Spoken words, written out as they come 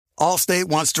Allstate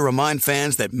wants to remind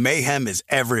fans that mayhem is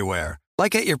everywhere,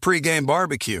 like at your pregame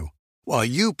barbecue. While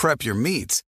you prep your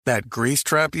meats, that grease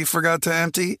trap you forgot to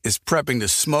empty is prepping to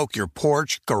smoke your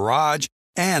porch, garage,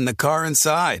 and the car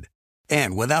inside.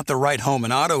 And without the right home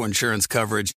and auto insurance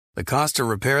coverage, the cost to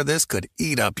repair this could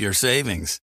eat up your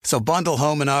savings. So bundle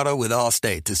home and auto with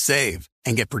Allstate to save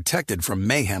and get protected from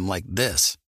mayhem like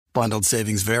this. Bundled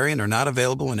savings vary and are not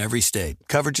available in every state.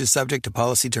 Coverage is subject to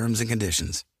policy terms and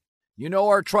conditions. You know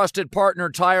our trusted partner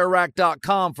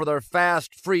TireRack.com for their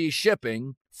fast, free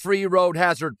shipping, free road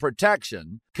hazard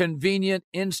protection, convenient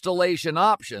installation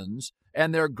options,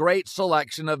 and their great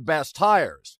selection of best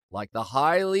tires, like the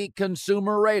highly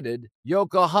consumer-rated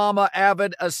Yokohama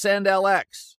Avid Ascend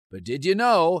LX. But did you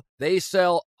know they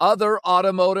sell other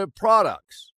automotive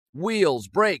products? Wheels,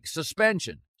 brakes,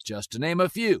 suspension, just to name a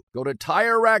few. Go to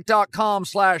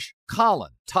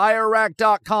TireRack.com/Colin.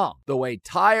 TireRack.com, the way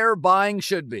tire buying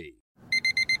should be.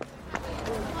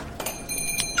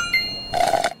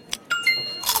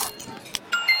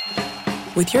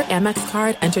 With your Amex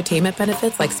card, entertainment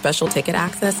benefits like special ticket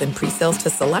access and pre-sales to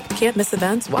select can't-miss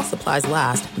events while supplies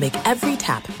last make every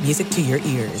tap music to your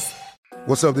ears.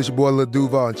 What's up, this your boy Lil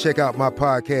Duval, and check out my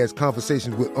podcast,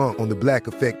 Conversations with Unc, on the Black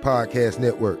Effect Podcast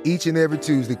Network. Each and every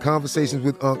Tuesday, Conversations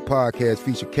with Unc podcast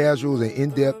feature casual and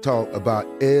in-depth talk about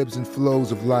ebbs and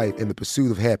flows of life and the pursuit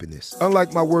of happiness.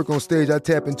 Unlike my work on stage, I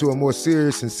tap into a more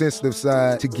serious and sensitive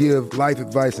side to give life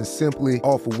advice and simply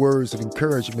offer words of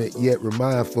encouragement, yet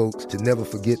remind folks to never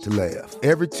forget to laugh.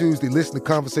 Every Tuesday, listen to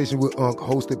Conversations with Unc,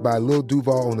 hosted by Lil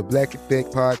Duval on the Black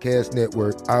Effect Podcast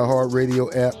Network,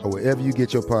 iHeartRadio app, or wherever you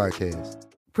get your podcasts.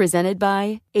 Presented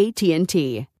by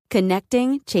AT&T.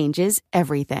 Connecting changes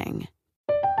everything.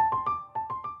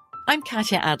 I'm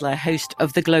Katya Adler, host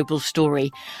of The Global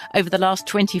Story. Over the last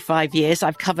 25 years,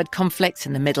 I've covered conflicts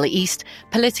in the Middle East,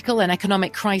 political and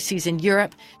economic crises in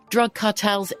Europe, drug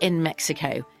cartels in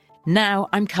Mexico. Now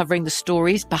I'm covering the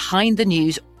stories behind the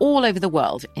news all over the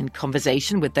world in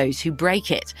conversation with those who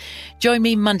break it. Join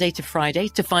me Monday to Friday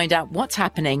to find out what's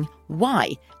happening,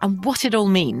 why, and what it all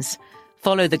means.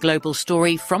 Follow The Global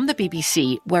Story from the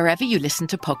BBC wherever you listen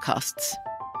to podcasts.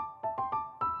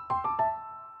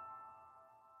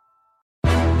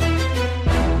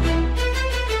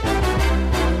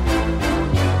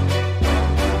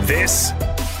 This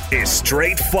is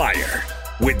Straight Fire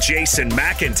with Jason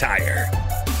McIntyre.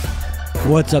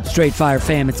 What's up, Straight Fire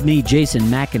fam? It's me, Jason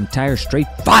McIntyre, Straight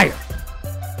Fire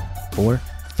for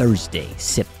Thursday,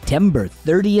 September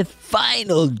 30th,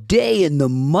 final day in the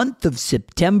month of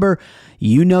September.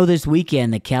 You know, this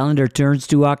weekend the calendar turns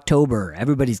to October.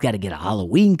 Everybody's got to get a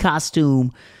Halloween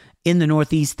costume. In the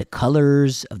Northeast, the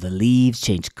colors of the leaves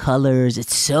change colors.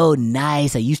 It's so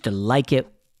nice. I used to like it,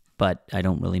 but I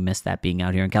don't really miss that being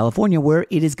out here in California, where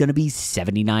it is going to be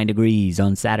 79 degrees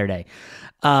on Saturday.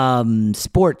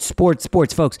 Sports,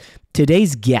 folks.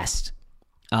 Today's guest,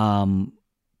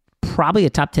 probably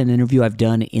a top 10 interview I've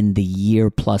done in the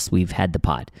year plus we've had the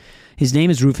pod. His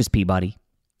name is Rufus Peabody.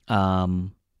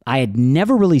 I had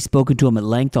never really spoken to him at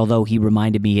length, although he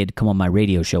reminded me he had come on my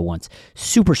radio show once.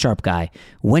 Super sharp guy,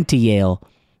 went to Yale,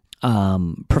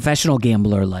 professional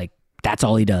gambler, like that's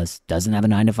all he does. Doesn't have a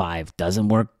 9-to-5, doesn't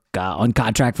work on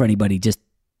contract for anybody, just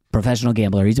professional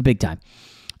gambler. He's a big time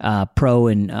pro,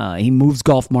 and he moves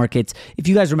golf markets. If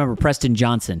you guys remember Preston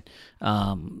Johnson,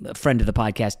 a friend of the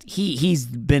podcast, he's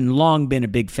long been a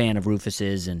big fan of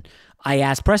Rufus's, and I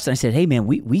asked Preston, I said, hey man,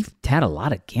 we've had a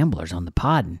lot of gamblers on the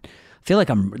pod, and I feel like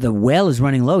the well is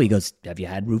running low. He goes, have you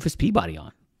had Rufus Peabody on?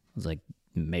 I was like,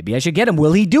 maybe I should get him.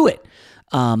 Will he do it?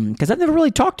 Because I've never really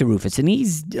talked to Rufus, and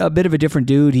he's a bit of a different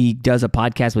dude. He does a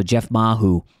podcast with Jeff Ma,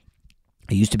 who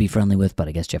I used to be friendly with, but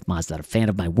I guess Jeff Ma's not a fan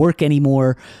of my work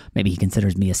anymore. Maybe he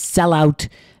considers me a sellout,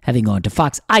 having gone to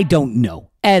Fox. I don't know.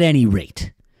 At any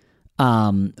rate,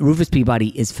 Rufus Peabody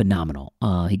is phenomenal.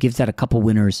 He gives out a couple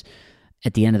winners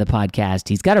at the end of the podcast.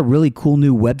 He's got a really cool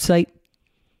new website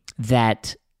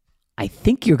that I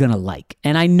think you're going to like.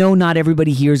 And I know not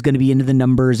everybody here is going to be into the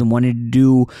numbers and wanting to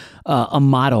do a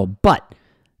model, but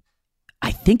I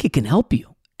think it can help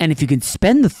you. And if you can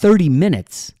spend the 30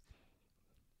 minutes,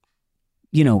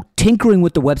 tinkering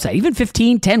with the website, even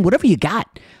 15, 10, whatever you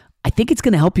got, I think it's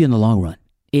going to help you in the long run.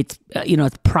 It's,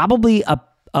 it's probably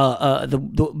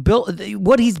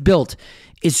what he's built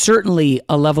is certainly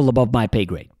a level above my pay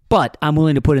grade, but I'm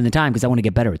willing to put in the time because I want to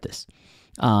get better at this.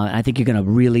 I think you're going to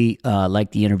really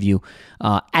like the interview.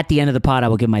 At the end of the pod, I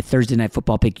will give my Thursday night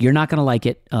football pick. You're not going to like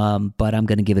it, but I'm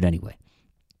going to give it anyway.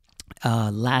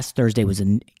 Last Thursday was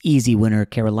an easy winner,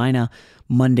 Carolina.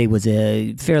 Monday was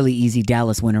a fairly easy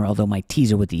Dallas winner, although my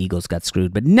teaser with the Eagles got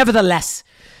screwed. But nevertheless,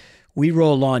 we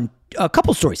roll on a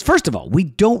couple stories. First of all, we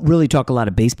don't really talk a lot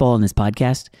of baseball on this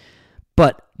podcast,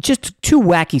 but just two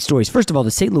wacky stories. First of all,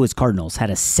 the St. Louis Cardinals had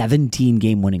a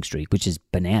 17-game winning streak, which is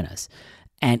bananas.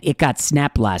 And it got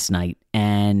snapped last night.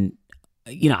 And,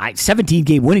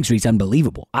 17-game winning streak is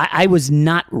unbelievable. I was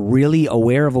not really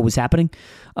aware of what was happening,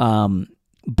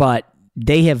 but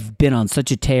they have been on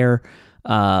such a tear.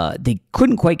 They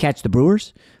couldn't quite catch the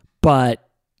Brewers, but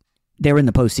they're in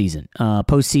the postseason.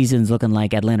 Postseason's looking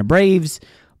like Atlanta Braves,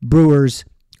 Brewers,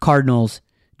 Cardinals,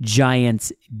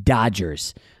 Giants,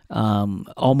 Dodgers.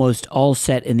 Almost all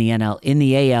set in the NL. In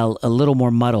the AL, a little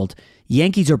more muddled.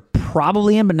 Yankees are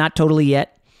probably in, but not totally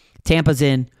yet. Tampa's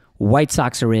in. White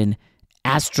Sox are in.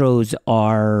 Astros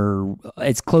are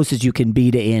as close as you can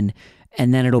be to in.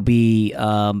 And then it'll be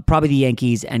probably the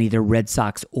Yankees and either Red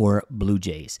Sox or Blue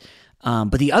Jays.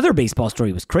 But the other baseball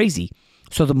story was crazy.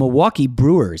 So the Milwaukee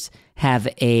Brewers have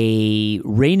a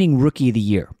reigning Rookie of the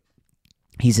Year.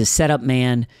 He's a setup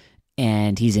man,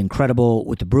 and he's incredible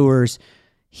with the Brewers.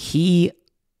 He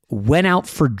went out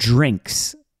for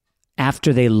drinks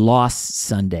after they lost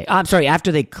Sunday.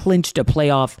 After they clinched a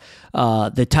playoff,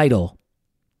 the title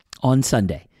on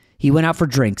Sunday. He went out for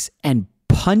drinks and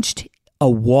punched a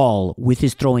wall with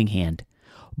his throwing hand.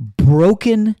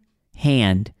 Broken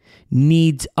hand,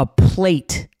 needs a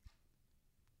plate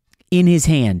in his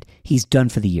hand. He's done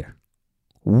for the year.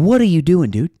 What are you doing,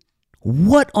 dude?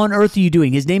 What on earth are you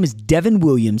doing? His name is Devin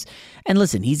Williams. And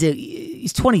listen,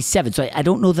 he's 27, so I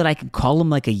don't know that I can call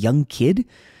him like a young kid.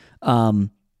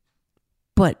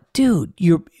 But dude,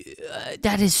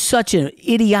 that is such an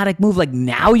idiotic move. Like,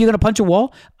 now you're going to punch a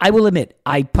wall? I will admit,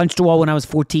 I punched a wall when I was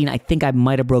 14. I think I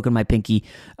might have broken my pinky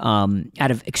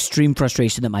out of extreme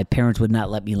frustration that my parents would not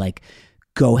let me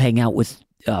go hang out with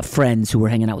friends who were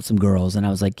hanging out with some girls. And I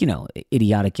was like,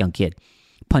 idiotic young kid.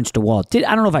 Punched a wall. I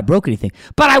don't know if I broke anything,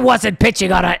 but I wasn't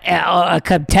pitching on a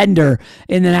contender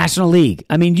in the National League.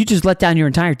 I mean, you just let down your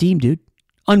entire team, dude.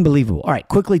 Unbelievable. All right,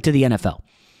 quickly to the NFL.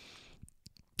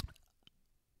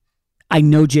 I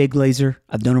know Jay Glazer.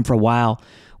 I've known him for a while.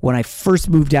 When I first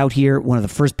moved out here, one of the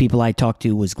first people I talked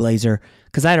to was Glazer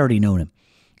because I'd already known him.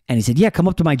 And he said, yeah, come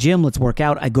up to my gym. Let's work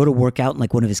out. I go to work out in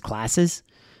one of his classes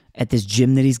at this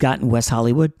gym that he's got in West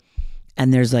Hollywood.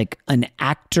 And there's an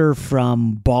actor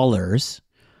from Ballers,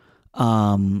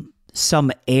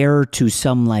 some heir to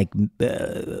some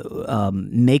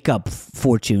makeup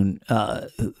fortune,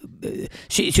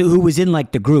 who was in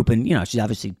the group, and she's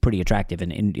obviously pretty attractive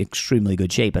and in extremely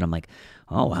good shape. And I'm like,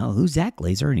 oh wow, who's Zach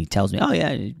Glazer? And he tells me, oh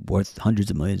yeah, worth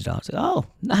hundreds of millions of dollars. Oh,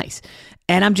 nice.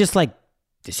 And I'm just like,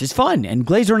 this is fun. And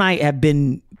Glazer and I have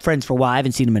been friends for a while. I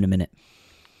haven't seen him in a minute,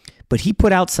 but he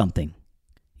put out something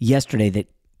yesterday that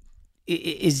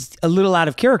is a little out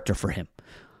of character for him.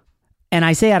 And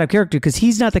I say out of character because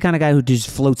he's not the kind of guy who just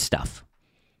floats stuff.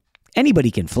 Anybody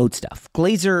can float stuff.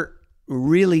 Glazer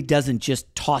really doesn't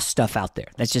just toss stuff out there.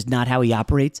 That's just not how he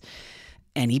operates.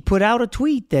 And he put out a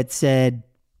tweet that said,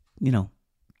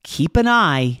 keep an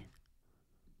eye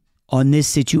on this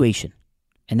situation.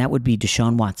 And that would be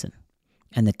Deshaun Watson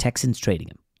and the Texans trading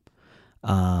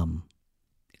him.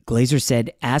 Glazer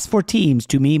said, as for teams,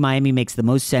 to me, Miami makes the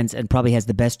most sense and probably has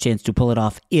the best chance to pull it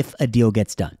off if a deal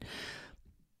gets done.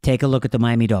 Take a look at the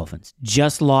Miami Dolphins.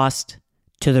 Just lost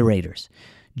to the Raiders.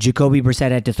 Jacoby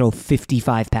Brissett had to throw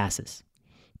 55 passes.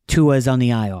 Tua's on the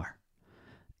IR.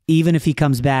 Even if he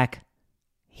comes back,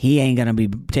 he ain't going to be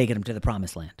taking him to the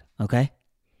promised land. Okay?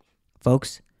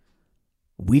 Folks,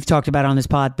 we've talked about it on this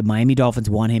pod. The Miami Dolphins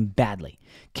want him badly.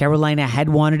 Carolina had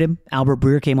wanted him. Albert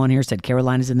Breer came on here, said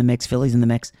Carolina's in the mix. Philly's in the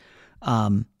mix.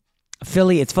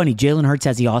 Philly, it's funny. Jalen Hurts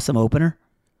has the awesome opener.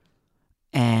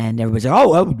 And everybody said, oh,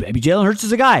 well, maybe Jalen Hurts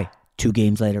is a guy. 2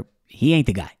 games later, he ain't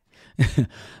the guy.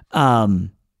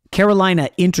 Carolina,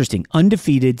 interesting.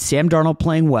 Undefeated. Sam Darnold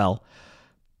playing well.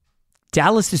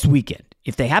 Dallas this weekend.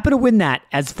 If they happen to win that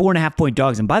as 4.5-point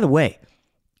dogs, and by the way,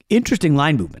 interesting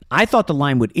line movement. I thought the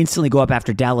line would instantly go up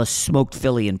after Dallas smoked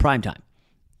Philly in primetime.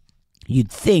 You'd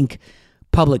think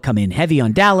public come in heavy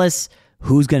on Dallas.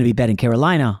 Who's going to be betting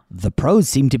Carolina? The pros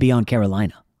seem to be on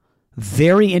Carolina.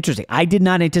 Very interesting. I did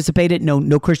not anticipate it.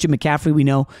 No Christian McCaffrey, we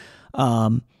know.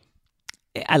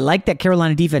 I like that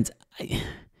Carolina defense.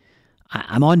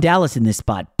 I'm on Dallas in this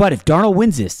spot. But if Darnold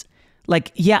wins this,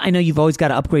 I know you've always got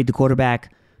to upgrade the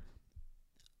quarterback.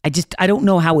 I don't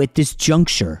know how at this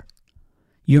juncture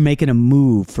you're making a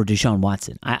move for Deshaun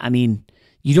Watson. I mean,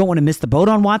 you don't want to miss the boat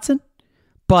on Watson,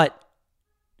 but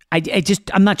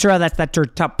I'm not sure how that's their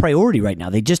top priority right now.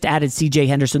 They just added CJ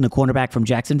Henderson, the cornerback from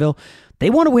Jacksonville. They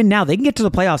want to win now. They can get to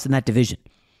the playoffs in that division.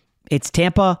 It's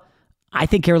Tampa. I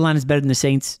think Carolina's better than the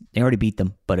Saints. They already beat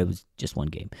them, but it was just one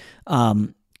game.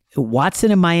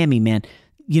 Watson in Miami, man,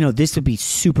 you know, this would be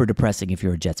super depressing if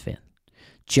you're a Jets fan.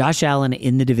 Josh Allen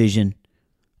in the division,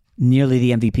 nearly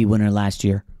the MVP winner last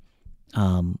year.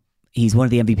 He's one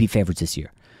of the MVP favorites this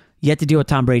year. You have to deal with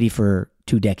Tom Brady for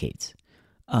 2 decades.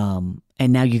 And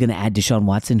now you're going to add Deshaun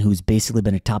Watson, who's basically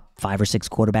been a top 5 or 6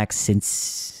 quarterback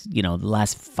since, you know, the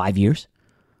last 5 years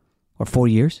or 4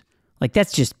 years. Like,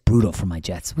 that's just brutal for my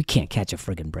Jets. We can't catch a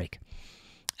friggin' break.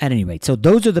 At any rate, so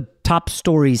those are the top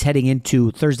stories heading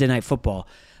into Thursday Night Football.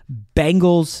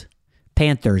 Bengals,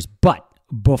 Panthers,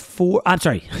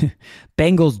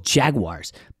 Bengals,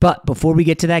 Jaguars. But before we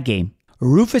get to that game,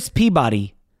 Rufus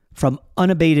Peabody from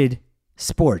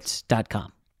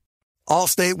unabatedsports.com.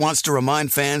 Allstate wants to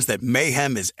remind fans that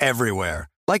mayhem is everywhere,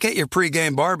 like at your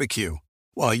pregame barbecue.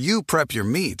 While you prep your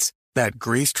meats, that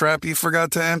grease trap you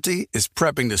forgot to empty is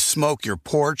prepping to smoke your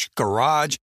porch,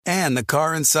 garage, and the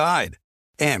car inside.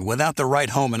 And without the right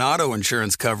home and auto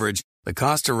insurance coverage, the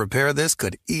cost to repair this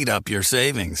could eat up your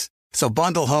savings. So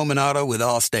bundle home and auto with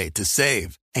Allstate to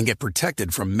save and get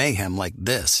protected from mayhem like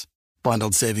this.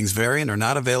 Bundled savings vary and are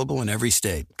not available in every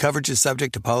state. Coverage is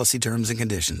subject to policy terms and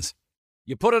conditions.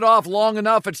 You put it off long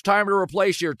enough, it's time to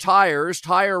replace your tires.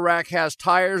 Tire Rack has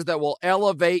tires that will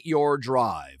elevate your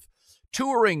drive.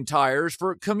 Touring tires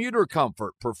for commuter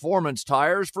comfort, performance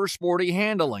tires for sporty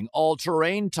handling,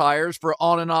 all-terrain tires for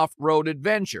on- and off-road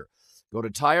adventure. Go to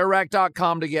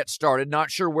TireRack.com to get started.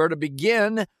 Not sure where to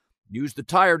begin? Use the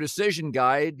Tire Decision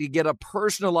Guide to get a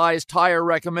personalized tire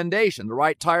recommendation, the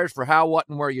right tires for how, what,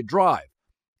 and where you drive.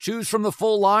 Choose from the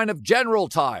full line of General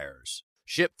Tires.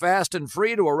 Ship fast and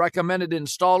free to a recommended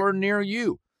installer near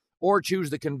you. Or choose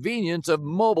the convenience of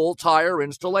mobile tire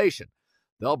installation.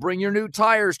 They'll bring your new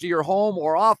tires to your home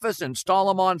or office, install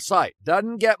them on site.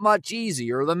 Doesn't get much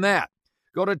easier than that.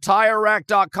 Go to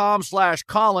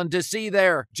TireRack.com/Colin to see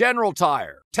their General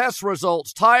Tire, test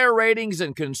results, tire ratings,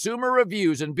 and consumer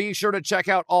reviews, and be sure to check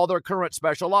out all their current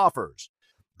special offers.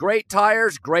 Great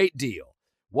tires, great deal.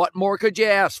 What more could you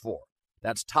ask for?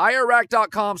 That's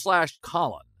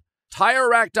TireRack.com/Colin.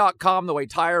 TireRack.com, the way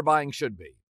tire buying should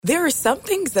be. There are some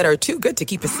things that are too good to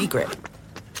keep a secret.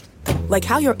 Like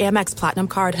how your Amex Platinum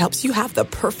card helps you have the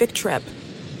perfect trip.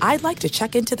 I'd like to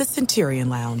check into the Centurion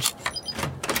Lounge.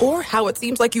 Or how it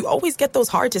seems like you always get those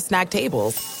hard-to-snag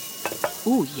tables.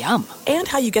 Ooh, yum. And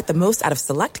how you get the most out of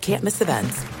select can't-miss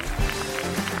events.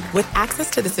 With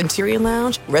access to the Centurion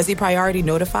Lounge, Resi Priority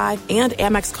Notified, and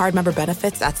Amex card member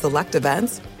benefits at select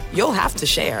events, you'll have to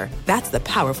share. That's the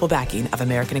powerful backing of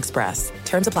American Express.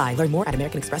 Terms apply. Learn more at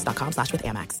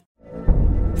americanexpress.com/withAmex.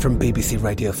 From BBC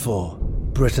Radio 4,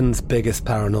 Britain's biggest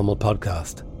paranormal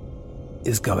podcast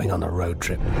is going on a road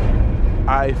trip.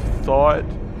 I thought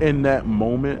in that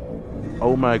moment,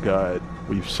 oh my God,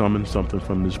 we've summoned something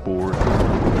from this board.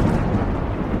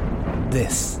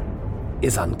 This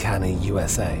is Uncanny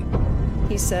USA.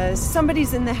 He says,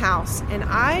 somebody's in the house, and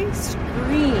I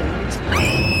screamed.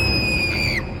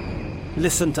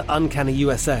 Listen to Uncanny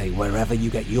USA wherever you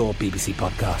get your BBC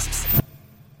podcasts,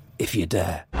 if you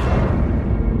dare.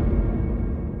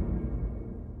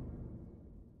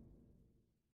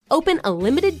 Open a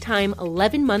limited-time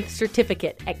 11-month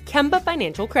certificate at Kemba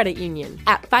Financial Credit Union.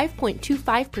 At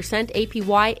 5.25%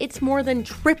 APY, it's more than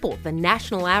triple the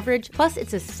national average, plus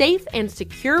it's a safe and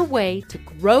secure way to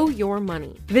grow your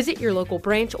money. Visit your local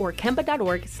branch or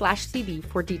kemba.org/cb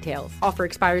for details. Offer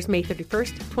expires May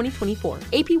 31st, 2024.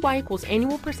 APY equals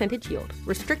annual percentage yield.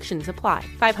 Restrictions apply.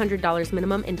 $500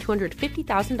 minimum and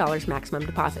 $250,000 maximum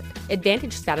deposit.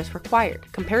 Advantage status required.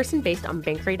 Comparison based on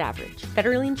bank rate average.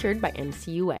 Federally insured by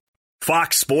NCUA.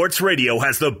 Fox Sports Radio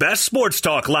has the best sports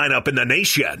talk lineup in the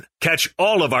nation. Catch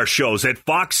all of our shows at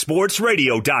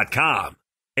foxsportsradio.com.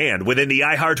 And within the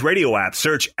iHeartRadio app,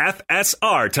 search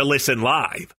FSR to listen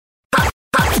live.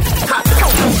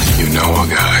 You know a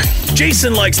guy.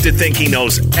 Jason likes to think he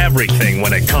knows everything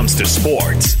when it comes to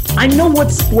sports. I know what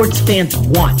sports fans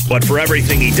want. But for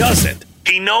everything he doesn't,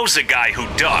 he knows a guy who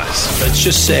does. Let's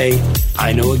just say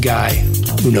I know a guy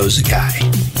who knows a guy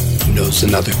who knows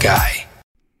another guy.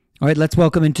 All right, let's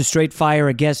welcome into Straight Fire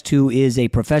a guest who is a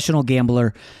professional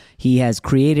gambler. He has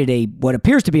created what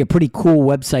appears to be a pretty cool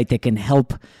website that can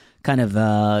help kind of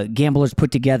gamblers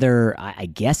put together, I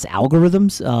guess,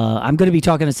 algorithms. I'm going to be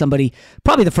talking to somebody,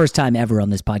 probably the first time ever on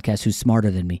this podcast, who's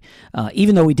smarter than me,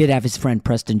 even though we did have his friend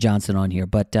Preston Johnson on here.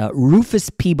 But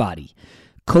Rufus Peabody,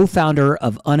 co-founder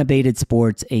of Unabated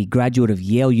Sports, a graduate of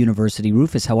Yale University.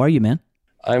 Rufus, how are you, man?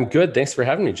 I'm good. Thanks for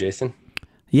having me, Jason.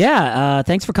 Yeah,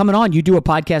 thanks for coming on. You do a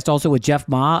podcast also with Jeff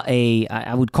Ma,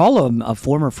 I would call him a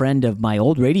former friend of my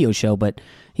old radio show, but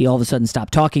he all of a sudden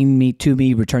stopped talking to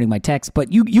me, returning my text.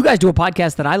 But you guys do a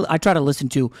podcast that I try to listen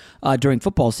to during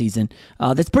football season.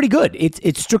 That's pretty good.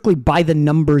 It's strictly by the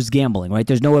numbers gambling, right?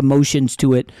 There's no emotions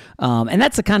to it, and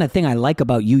that's the kind of thing I like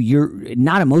about you. You're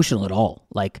not emotional at all.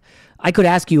 Like, I could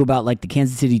ask you about like the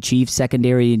Kansas City Chiefs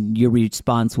secondary, and your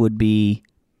response would be,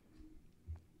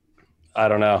 I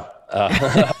don't know.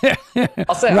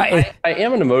 I'll say right. I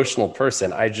am an emotional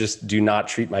person. I just do not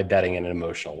treat my betting in an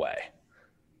emotional way.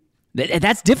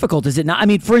 That's difficult, is it not? I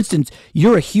mean, for instance,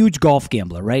 you're a huge golf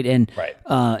gambler, right? And right.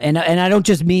 And I don't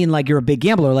just mean like you're a big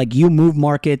gambler. Like, you move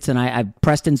markets, and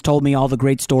Preston's told me all the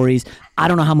great stories. I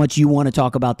don't know how much you want to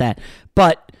talk about that,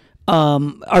 but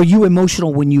are you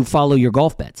emotional when you follow your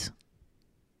golf bets?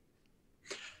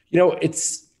 You know,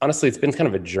 it's been kind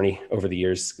of a journey over the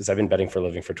years, because I've been betting for a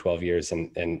living for 12 years,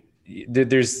 and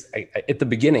there's at the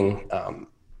beginning,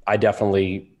 I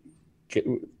definitely,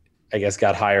 I guess,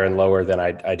 got higher and lower than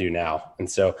I do now. And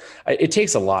so it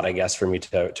takes a lot, I guess, for me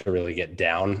to really get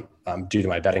down due to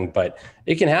my betting, but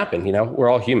it can happen. You know, we're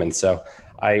all humans. So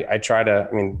I try to,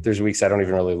 I mean, there's weeks I don't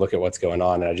even really look at what's going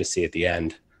on, and I just see at the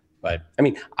end. But I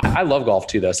mean, I love golf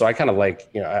too, though. So I kind of like,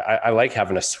 you know, I like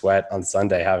having a sweat on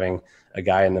Sunday, having a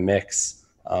guy in the mix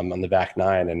on the back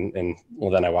nine, and well,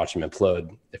 then I watch him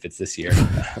implode if it's this year.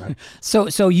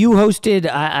 So you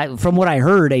hosted, from what I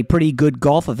heard, a pretty good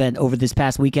golf event over this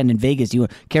past weekend in Vegas. You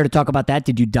care to talk about that?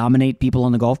 Did you dominate people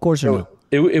on the golf course, or no?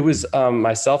 It was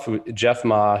myself, Jeff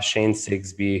Ma, Shane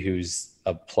Sigsby, who's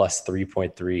a plus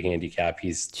 3.3 handicap.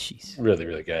 He's really,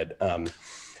 really good.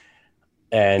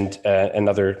 And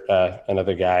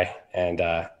another guy, and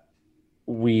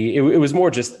it was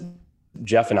more just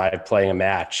Jeff and I playing a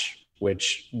match,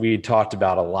 which we talked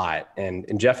about a lot. And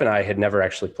Jeff and I had never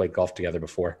actually played golf together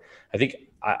before. I think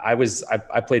I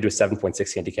played to a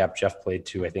 7.6 handicap. Jeff played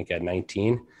to, I think, a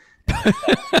 19.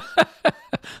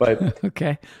 But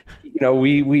okay, you know,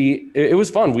 it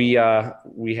was fun. We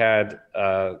had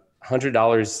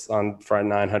 $100 on front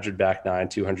nine, 100 back nine,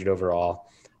 200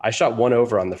 overall. I shot one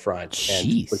over on the front, and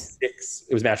it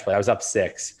was match play. I was up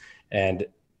 6, and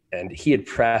he had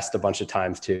pressed a bunch of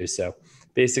times too. So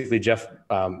basically, Jeff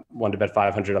wanted to bet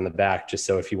 500 on the back, just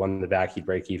so if he won the back, he'd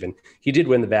break even. He did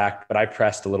win the back, but I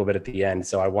pressed a little bit at the end,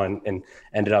 so I won and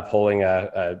ended up holding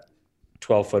a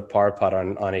 12-foot par putt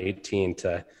on 18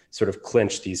 to sort of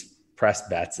clinch these press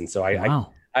bets. And so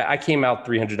I came out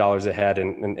 $300 ahead,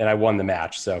 and I won the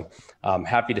match. So I'm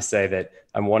happy to say that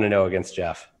I'm 1-0 against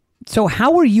Jeff. So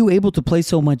how are you able to play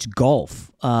so much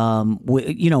golf?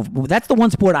 You know, that's the one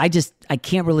sport I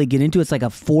can't really get into. It's like a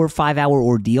 4 or 5 hour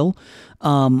ordeal.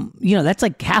 You know, that's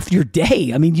like half your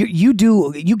day. I mean, you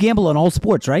gamble on all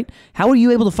sports, right? How are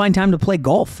you able to find time to play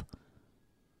golf?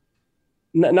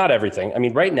 Not everything. I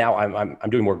mean, right now I'm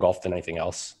doing more golf than anything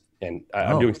else, and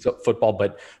I'm doing football,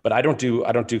 but I don't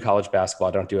do college basketball.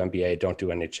 I don't do NBA. Don't do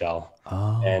NHL.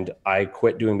 And I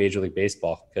quit doing Major League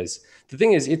Baseball, because the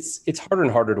thing is, it's harder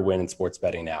and harder to win in sports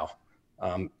betting now.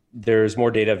 There's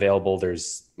more data available.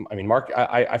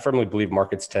 I firmly believe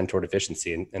markets tend toward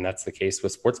efficiency, and that's the case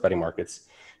with sports betting markets.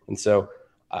 And so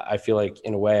I feel like,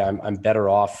 in a way, I'm better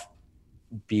off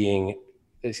being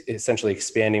essentially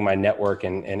expanding my network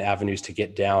and avenues to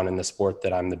get down in the sport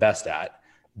that I'm the best at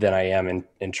than I am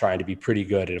in trying to be pretty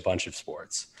good at a bunch of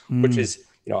sports, which is,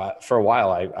 you know, for a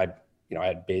while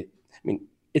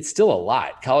it's still a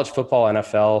lot. College football,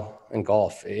 NFL, and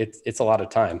golf, it's a lot of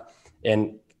time.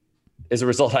 And as a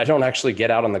result, I don't actually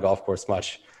get out on the golf course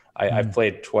much. I've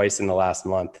played twice in the last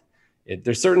month.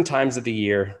 There's certain times of the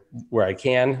year where I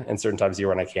can, and certain times of the year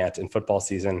when I can't. And football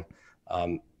season,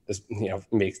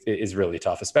 is really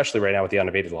tough, especially right now with the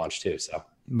unabated launch too. So.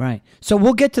 Right. So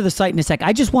we'll get to the site in a sec.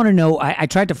 I just want to know, I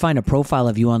tried to find a profile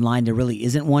of you online. There really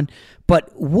isn't one. But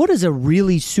what is a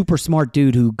really super smart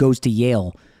dude who goes to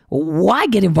Yale? Why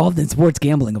get involved in sports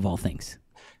gambling, of all things?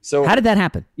 So how did that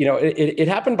happen? You know, it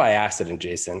happened by accident,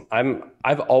 Jason.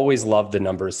 I've always loved the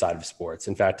numbers side of sports.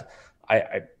 In fact,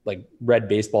 I like read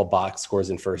baseball box scores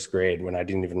in first grade when I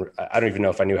don't even know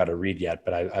if I knew how to read yet,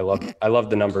 but I loved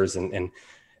the numbers, and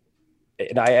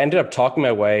I ended up talking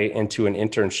my way into an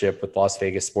internship with Las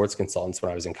Vegas Sports Consultants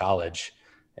when I was in college.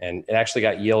 And it actually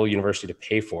got Yale University to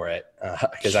pay for it,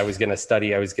 because I was going to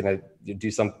study. I was going to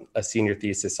do a senior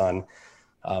thesis on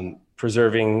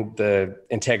preserving the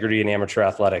integrity in amateur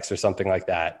athletics or something like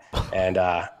that. And,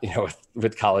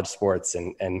 with college sports,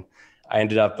 and I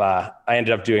ended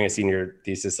up doing a senior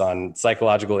thesis on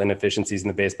psychological inefficiencies in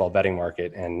the baseball betting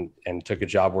market, and took a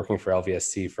job working for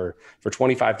LVSC for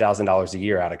 $25,000 a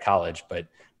year out of college. But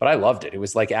but I loved it. It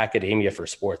was like academia for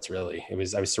sports, really. I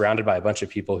was surrounded by a bunch of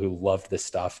people who loved this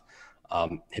stuff,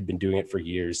 had been doing it for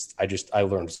years. I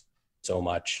learned so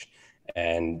much,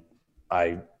 and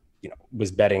I,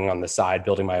 was betting on the side,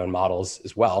 building my own models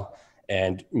as well,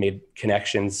 and made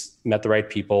connections, met the right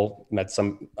people, met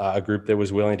a group that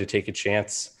was willing to take a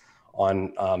chance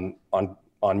on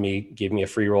me, gave me a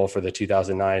free roll for the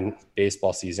 2009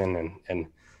 baseball season. And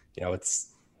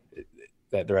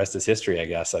that the rest is history, I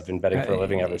guess. I've been betting for a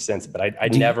living ever since, but I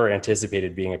never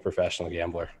anticipated being a professional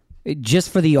gambler. Just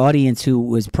for the audience who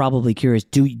was probably curious,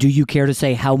 do you care to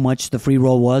say how much the free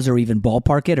roll was, or even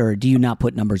ballpark it, or do you not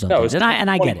put numbers on things? And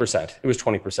I get it. It was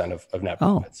 20% of net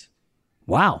profits.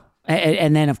 Wow.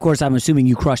 And then, of course, I'm assuming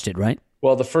you crushed it, right?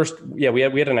 Well, we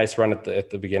had a nice run at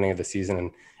the beginning of the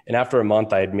season, and after a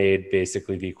month, I had made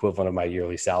basically the equivalent of my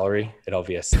yearly salary at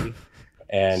LVSC.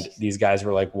 And these guys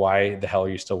were like, "Why the hell are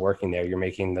you still working there? You're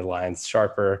making the lines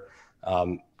sharper,"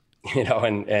 and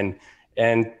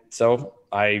so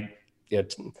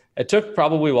it took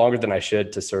probably longer than I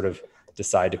should to sort of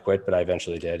decide to quit, but I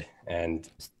eventually did, and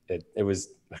it was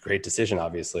a great decision,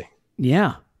 obviously.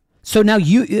 Yeah. So now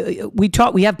we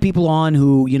have people on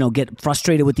who, get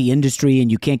frustrated with the industry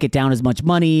and you can't get down as much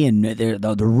money, and they're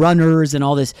the runners and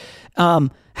all this.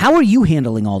 How are you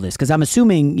handling all this? Because I'm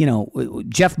assuming,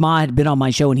 Jeff Ma had been on my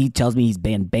show and he tells me he's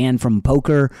been banned from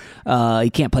poker. He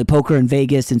can't play poker in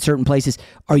Vegas in certain places.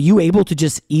 Are you able to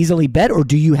just easily bet, or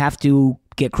do you have to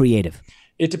get creative?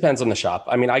 It depends on the shop.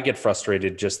 I mean, I get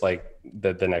frustrated just like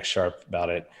the next sharp about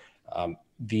it.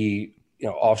 The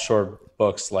offshore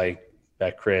books like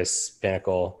BetCris,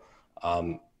 Pinnacle,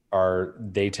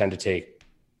 they tend to take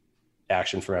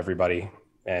action from everybody,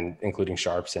 and including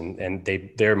sharps, and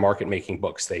they're market making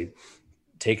books. They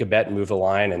take a bet and move the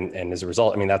line, and as a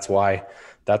result, I mean, that's why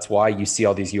you see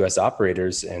all these US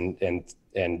operators and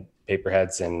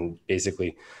paperheads and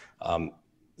basically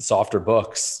softer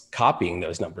books copying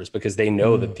those numbers, because they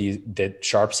know that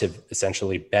sharps have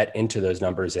essentially bet into those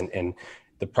numbers, and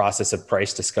the process of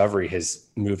price discovery has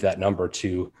moved that number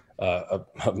to a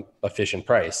efficient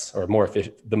price, or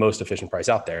the most efficient price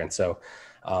out there. And so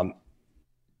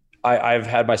I've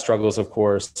had my struggles, of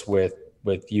course, with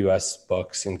US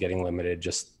books and getting limited,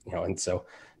 and so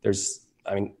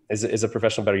as a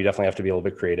professional bettor, you definitely have to be a little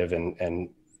bit creative, and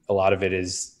a lot of it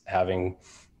is having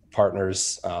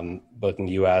partners, both in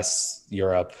the US,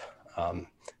 Europe,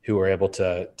 who are able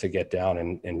to get down,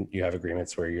 and you have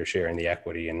agreements where you're sharing the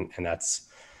equity, and that's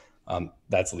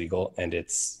legal, and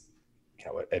it's,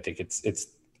 I think it's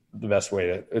the best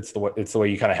way it's the way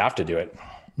you kind of have to do it.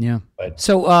 Yeah.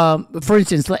 So, for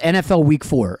instance, NFL Week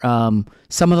 4,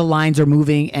 some of the lines are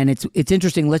moving, and it's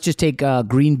interesting. Let's just take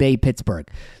Green Bay, Pittsburgh.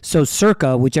 So,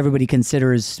 Circa, which everybody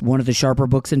considers one of the sharper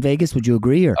books in Vegas, would you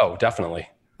agree? Or? Oh, definitely.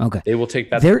 Okay. They will take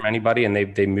bets from anybody, and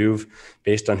they move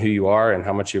based on who you are and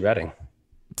how much you're betting.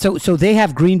 So they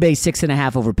have Green Bay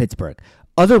 6.5 over Pittsburgh.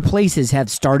 Other places have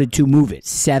started to move it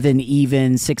 7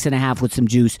 even, 6.5 with some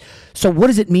juice. So what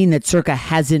does it mean that Circa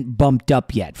hasn't bumped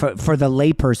up yet? For the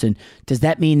layperson, does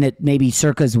that mean that maybe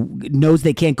Circa knows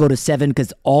they can't go to 7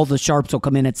 because all the sharps will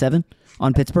come in at 7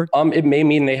 on Pittsburgh? It may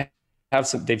mean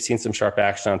they've seen some sharp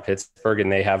action on Pittsburgh,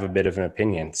 and they have a bit of an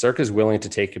opinion. Circa is willing to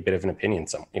take a bit of an opinion.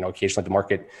 So, occasionally the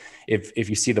market, if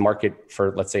you see the market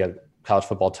for, let's say, college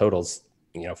football totals,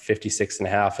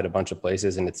 56.5 at a bunch of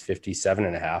places, and it's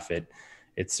 57.5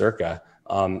 at Circa,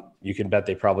 you can bet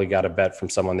they probably got a bet from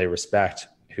someone they respect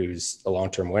who's a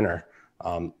long-term winner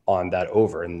on that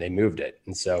over, and they moved it.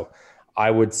 And so I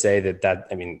would say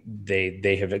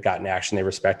they have gotten action they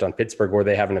respect on Pittsburgh, or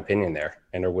they have an opinion there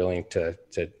and are willing to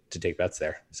take bets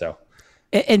there. So.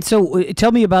 And so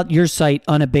tell me about your site,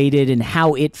 Unabated, and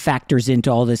how it factors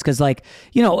into all this. Because, not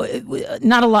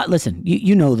a lot. Listen,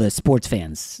 you know the sports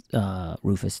fans,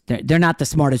 Rufus. They're not the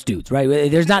smartest dudes, right?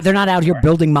 They're not out here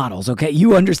building models, okay?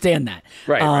 You understand that.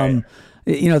 Right, right.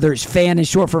 There's fan is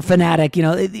short for fanatic.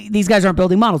 These guys aren't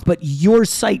building models. But your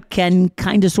site can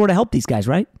kind of sort of help these guys,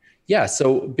 right? Yeah.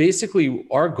 So basically,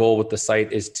 our goal with the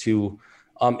site is to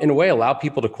in a way, allow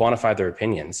people to quantify their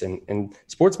opinions. And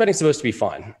sports betting is supposed to be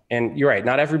fun. And you're right,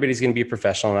 not everybody's going to be a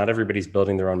professional. Not everybody's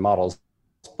building their own models.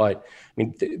 But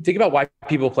think about why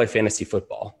people play fantasy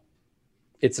football.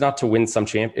 It's not to win some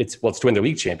it's to win the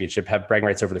league championship, have bragging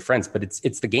rights over their friends, but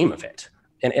it's the game of it.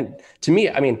 And to me,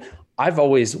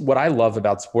 what I love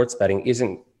about sports betting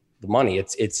isn't the money.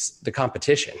 It's the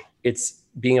competition. It's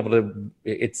being able to,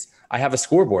 I have a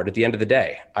scoreboard at the end of the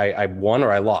day. I won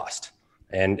or I lost.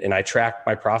 And I track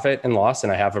my profit and loss,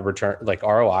 and I have a return like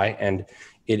ROI, and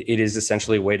it is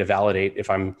essentially a way to validate if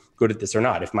I'm good at this or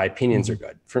not, if my opinions are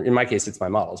good. In my case, it's my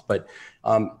models. But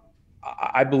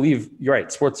I believe you're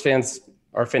right. Sports fans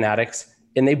are fanatics,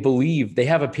 and they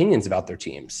have opinions about their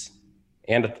teams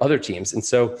and other teams. And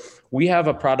so we have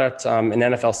a product, an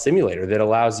NFL simulator, that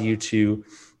allows you to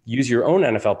use your own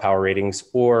NFL power ratings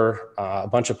or a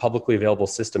bunch of publicly available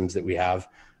systems that we have,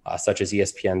 such as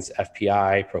ESPN's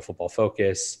FPI, Pro Football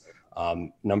Focus,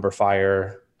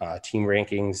 Numberfire, team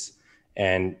rankings.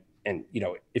 And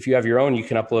if you have your own, you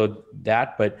can upload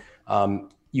that, but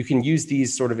you can use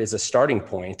these sort of as a starting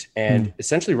point and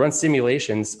essentially run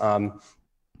simulations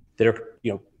that are,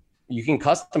 you can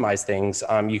customize things.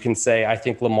 You can say, I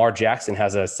think Lamar Jackson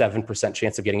has a 7%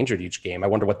 chance of getting injured each game. I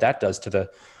wonder what that does to the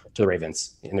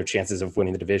Ravens and their chances of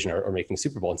winning the division or making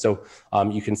Super Bowl. And so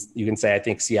you can say, I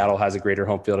think Seattle has a greater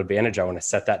home field advantage. I want to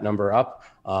set that number up.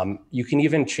 You can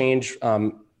even change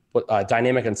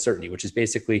dynamic uncertainty, which is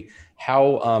basically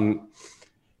how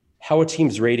a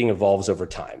team's rating evolves over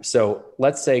time. So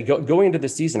let's say going into the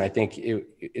season, I think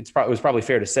it was probably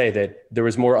fair to say that there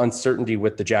was more uncertainty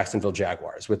with the Jacksonville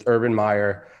Jaguars, with Urban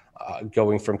Meyer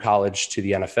going from college to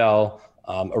the NFL,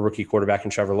 a rookie quarterback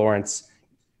in Trevor Lawrence.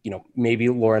 Maybe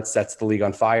Lawrence sets the league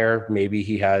on fire. Maybe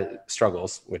he had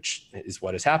struggles, which is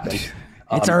what has happened.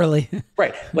 It's early.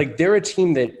 Right. Like, they're a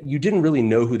team that you didn't really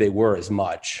know who they were as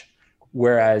much.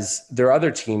 Whereas there are other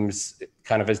teams,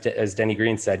 kind of as Denny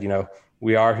Green said,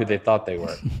 we are who they thought they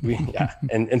were.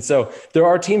 And so there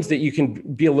are teams that you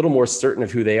can be a little more certain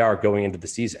of who they are going into the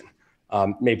season.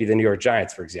 Maybe the New York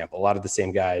Giants, for example, a lot of the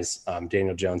same guys.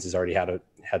 Daniel Jones has already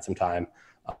had some time.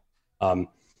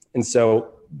 And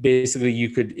so basically you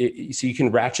can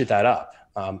ratchet that up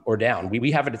or down.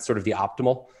 We have it at sort of the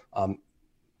optimal,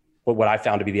 what I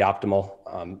found to be the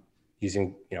optimal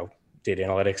using, data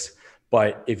analytics.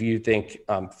 But if you think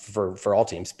for all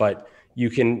teams, but you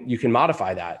can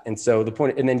modify that. And so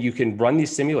and then you can run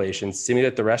these simulations,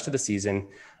 simulate the rest of the season.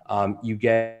 You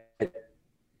get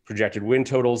projected win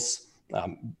totals,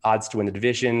 odds to win the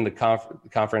division, the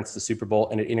conference, the Super Bowl,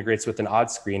 and it integrates with an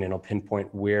odds screen, and it'll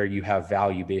pinpoint where you have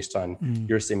value based on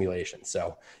your simulation.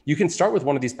 So you can start with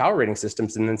one of these power rating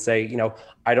systems and then say,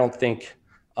 I don't think,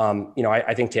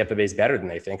 I think Tampa Bay is better than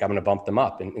they think. I'm going to bump them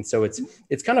up. And so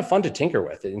it's kind of fun to tinker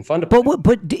with it and fun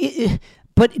to.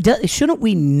 But shouldn't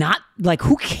we not, like,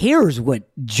 who cares what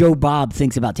Joe Bob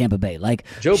thinks about Tampa Bay? Like,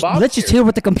 Joe Bob let's just hear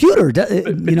what the computer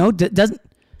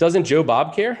doesn't Joe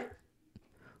Bob care?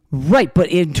 Right, but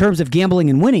in terms of gambling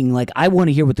and winning, like, I want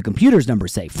to hear what the computer's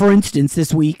numbers say. For instance,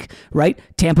 this week, right,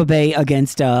 Tampa Bay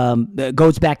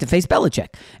goes back to face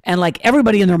Belichick. And, like,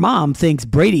 everybody and their mom thinks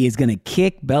Brady is going to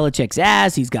kick Belichick's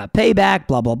ass. He's got payback,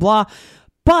 blah, blah, blah.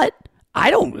 But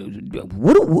what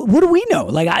do we know?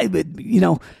 Like,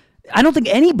 I don't think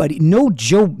anybody,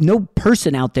 no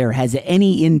person out there has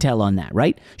any intel on that,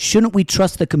 right? Shouldn't we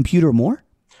trust the computer more?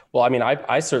 Well, I mean,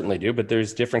 I certainly do, but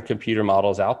there's different computer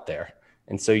models out there.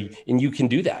 And so, you can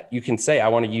do that. You can say, I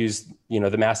want to use,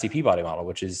 the Massey Peabody model,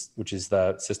 which is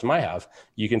the system I have.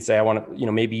 You can say, I want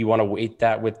to, maybe you want to weight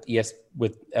that with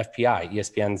FPI,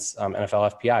 ESPN's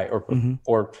NFL FPI,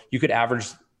 or you could average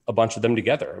a bunch of them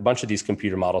together, a bunch of these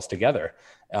computer models together.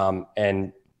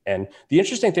 And the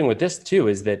interesting thing with this too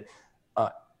is that,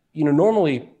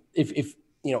 normally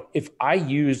if I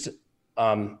used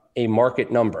a market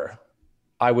number,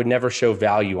 I would never show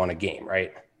value on a game,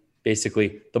 right?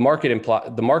 Basically, the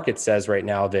market says right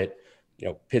now that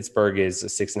Pittsburgh is a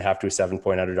 6.5 to a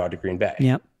 7-point underdog to Green Bay.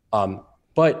 Yep.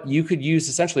 But you could use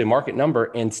essentially a market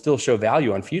number and still show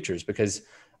value on futures because,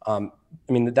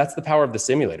 that's the power of the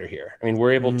simulator here. I mean,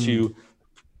 we're able to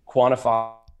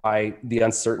quantify the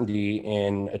uncertainty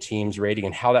in a team's rating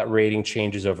and how that rating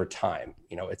changes over time.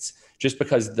 It's just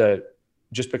because a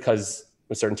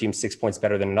certain team's 6 points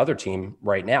better than another team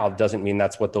right now doesn't mean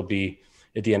that's what they'll be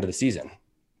at the end of the season.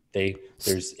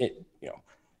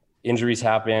 Injuries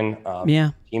happen.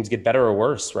 Teams get better or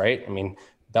worse, right? I mean,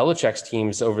 Belichick's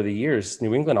teams over the years,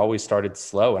 New England always started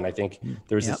slow. And I think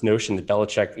there was this notion that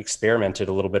Belichick experimented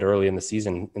a little bit early in the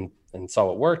season and saw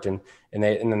what worked. And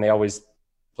then they always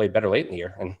played better late in the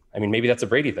year. And I mean, maybe that's a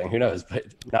Brady thing, who knows, but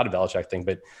not a Belichick thing.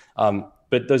 But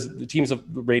the teams of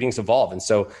ratings evolve. And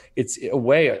so it's a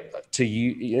way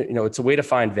it's a way to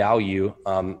find value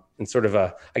in sort of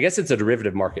I guess it's a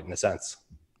derivative market in a sense.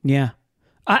 Yeah.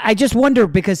 I just wonder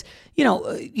because,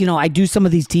 I do some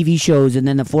of these TV shows and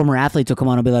then the former athletes will come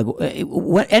on and be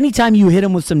like, anytime you hit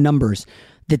them with some numbers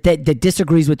that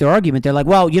disagrees with their argument, they're like,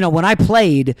 well, when I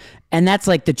played, and that's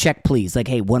like the check please, like,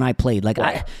 hey, when I played, like,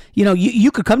 right. You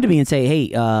could come to me and say,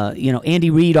 hey, Andy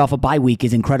Reid off a bye week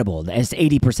is incredible. That's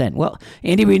 80%. Well,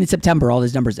 Andy Reid in September, all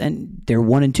his numbers, and they're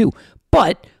 1 and 2.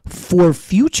 But for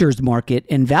futures market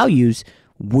and values,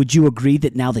 would you agree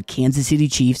that now the Kansas City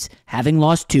Chiefs, having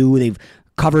lost 2, they've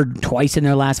covered twice in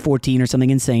their last 14 or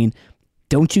something insane,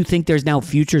 don't you think there's now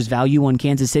futures value on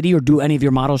Kansas City, or do any of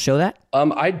your models show that?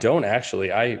 I don't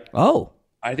actually. I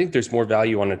think there's more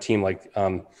value on a team like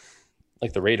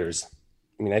the Raiders.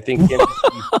 I mean, I think.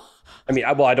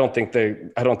 I don't think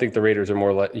the Raiders are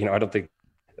more like, I don't think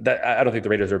the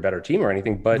Raiders are a better team or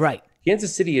anything. But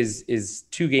Kansas City is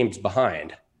 2 games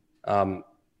behind.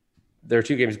 They're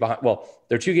 2 games behind. Well,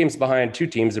 they're 2 games behind 2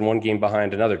 teams and 1 game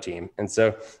behind another team, and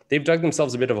so they've dug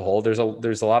themselves a bit of a hole. There's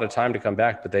a lot of time to come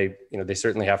back, but they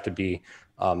certainly have to be.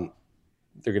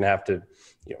 They're going to have to,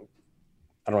 I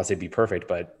don't want to say be perfect,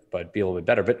 but be a little bit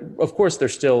better. But of course, they're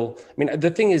still. I mean,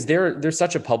 the thing is, they're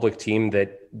such a public team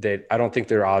that I don't think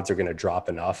their odds are going to drop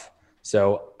enough.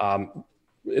 So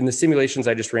in the simulations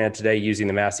I just ran today using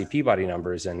the Massey Peabody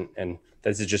numbers, and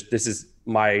this is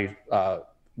my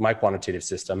quantitative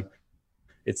system.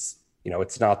 It's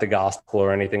not the gospel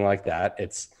or anything like that.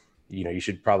 It's you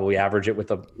should probably average it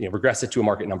with regress it to a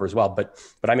market number as well. But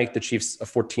I make the Chiefs a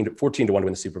 14 to 1 to win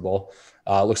the Super Bowl.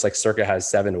 Looks like Circa has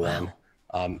 7 to 1.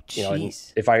 And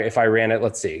if I ran it,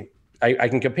 let's see, I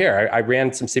can compare. I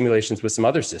ran some simulations with some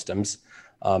other systems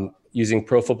using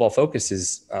Pro Football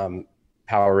Focus's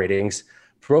power ratings.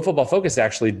 Pro Football Focus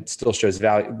actually still shows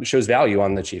value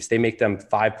on the Chiefs. They make them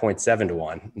 5.7 to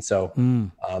 1. And so,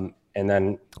 and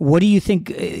then what do you think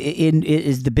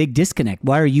is the big disconnect?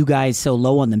 Why are you guys so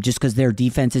low on them? Just because their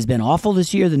defense has been awful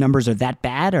this year? The numbers are that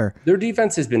bad, or their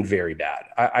defense has been very bad.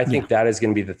 I think that is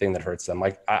going to be the thing that hurts them.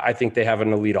 Like I think they have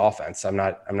an elite offense. I'm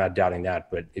not doubting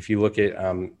that. But if you look at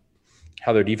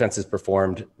how their defense has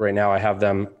performed right now, I have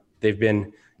them. They've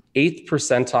been 8th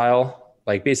percentile.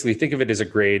 Like basically, think of it as a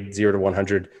grade 0 to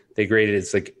 100. They graded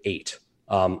it's like 8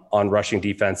 on rushing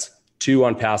defense, 2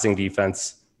 on passing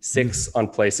defense, 6 on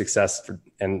play success,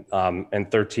 and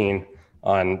 13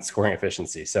 on scoring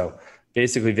efficiency. So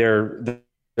basically, they're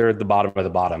at the bottom of the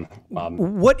bottom.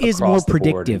 What is more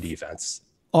predictive, defense,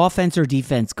 offense or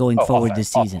defense going forward this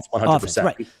season? 100%.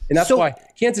 Right. And that's why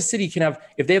Kansas City can have,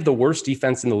 if they have the worst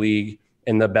defense in the league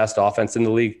and the best offense in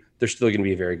the league, they're still going to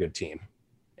be a very good team.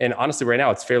 And honestly, right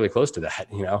now, it's fairly close to that,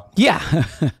 Yeah.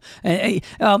 I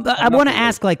want to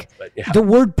ask, the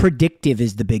word predictive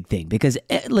is the big thing. Because,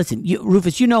 listen,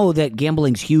 Rufus, you know that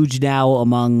gambling's huge now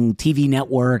among TV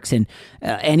networks, and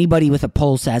anybody with a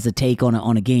pulse has a take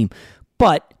on a game.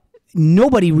 But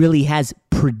nobody really has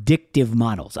predictive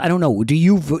models. I don't know. Do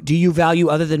you value,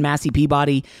 other than Massey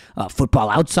Peabody,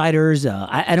 Football Outsiders?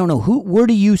 I don't know. Where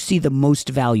do you see the most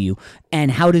value?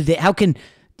 And how can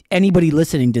anybody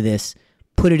listening to this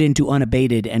put it into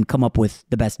unabated and come up with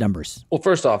the best numbers? Well,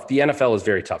 first off, the NFL is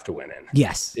very tough to win in.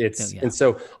 Yes. And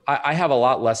so I have a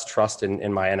lot less trust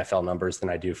in my NFL numbers than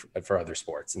I do for other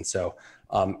sports. And so,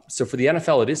 for the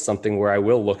NFL, it is something where I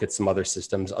will look at some other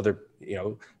systems,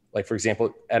 like for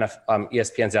example,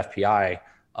 ESPN's FPI.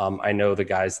 I know the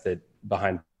guys that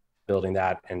behind building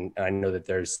that, and I know that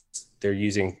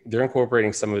they're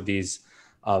incorporating some of these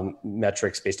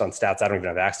metrics based on stats I don't even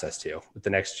have access to with the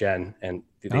next gen, and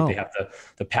they have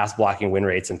the pass blocking win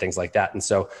rates and things like that. And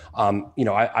so,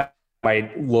 I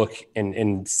might look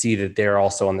and see that they're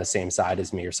also on the same side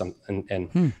as me or something.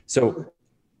 And so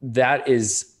that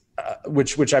is,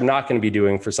 which I'm not going to be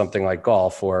doing for something like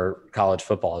golf or college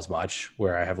football as much,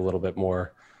 where I have a little bit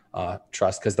more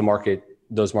trust, because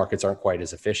those markets aren't quite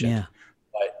as efficient.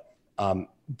 Yeah.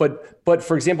 But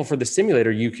for example, for the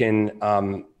simulator, you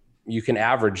can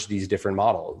average these different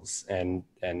models and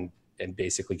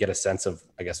basically get a sense of,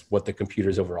 I guess, what the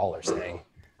computers overall are saying.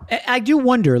 I do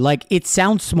wonder, it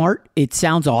sounds smart. It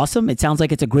sounds awesome. It sounds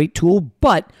like it's a great tool,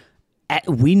 but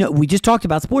we just talked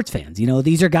about sports fans.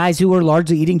 These are guys who are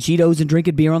largely eating Cheetos and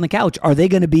drinking beer on the couch. Are they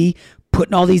going to be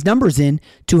putting all these numbers in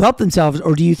to help themselves?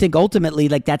 Or do you think ultimately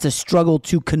that's a struggle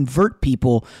to convert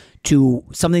people to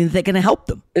something that's going to help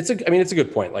them? It's a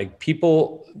good point. Like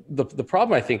people, the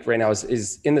problem I think right now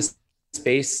is in this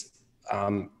space,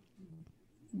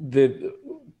 the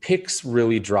picks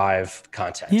really drive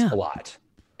content a lot,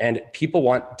 and people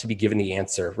want to be given the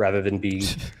answer rather than be,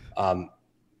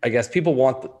 I guess people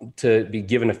want to be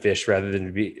given a fish rather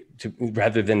than be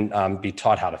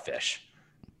taught how to fish.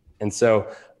 And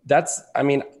so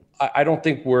I don't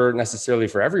think we're necessarily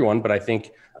for everyone, but I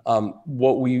think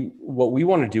what we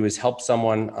want to do is help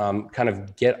someone kind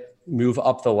of move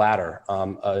up the ladder,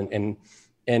 and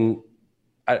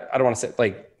I don't want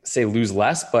to say lose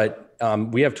less, but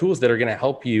we have tools that are going to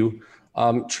help you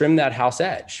trim that house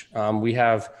edge. We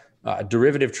have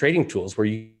derivative trading tools where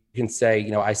you can say,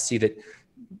 I see that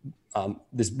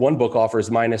this one book offers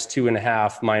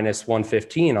 -2.5,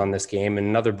 -115 on this game, and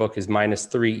another book is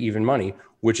 -3 even money,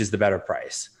 which is the better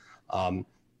price.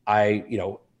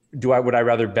 would I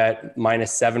rather bet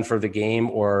 -7 for the game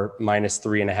or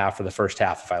 -3.5 for the first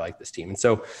half if I like this team? And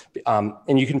so,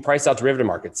 and you can price out derivative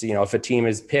markets. If a team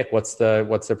is pick, what's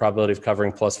the probability of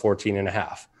covering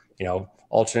 +14.5?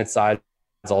 Alternate sides,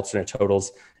 alternate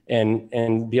totals,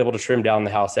 and be able to trim down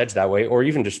the house edge that way, or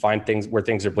even just find things where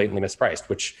things are blatantly mispriced,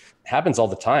 which happens all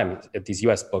the time at these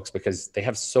US books because they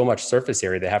have so much surface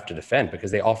area they have to defend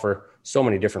because they offer so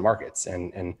many different markets,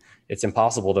 and it's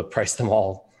impossible to price them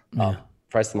all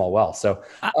well. So,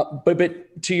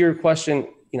 but to your question,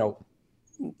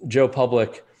 Joe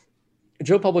Public,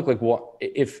 like, what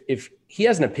if he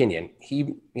has an opinion,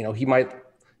 he might,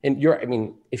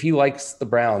 and if he likes the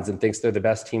Browns and thinks they're the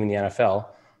best team in the NFL,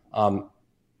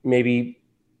 maybe,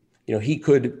 he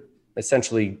could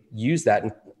essentially use that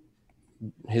in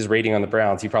his rating on the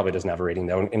Browns. He probably doesn't have a rating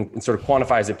though, and sort of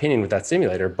quantify his opinion with that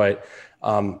simulator. But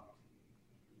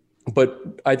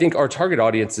I think our target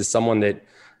audience is someone that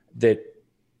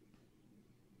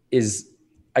is,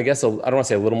 I guess, I don't want to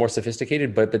say a little more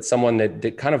sophisticated, but someone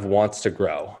that kind of wants to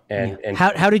grow. And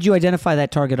how did you identify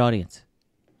that target audience?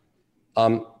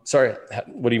 Sorry,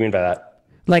 what do you mean by that?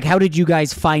 Like, how did you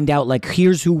guys find out, like,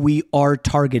 here's who we are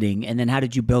targeting, and then how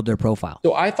did you build their profile?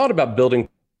 So I thought about building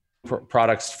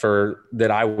products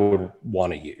that I would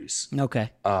want to use.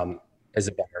 Okay. As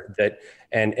a bettor that,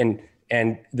 and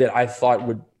that I thought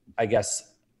would, I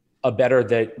guess, a bettor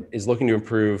that is looking to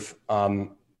improve,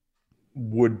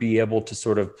 would be able to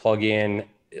sort of plug in,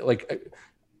 like,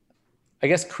 I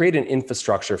guess, create an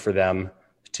infrastructure for them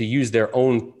to use their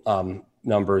own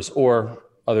numbers or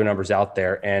other numbers out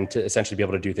there, and to essentially be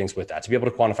able to do things with that, to be able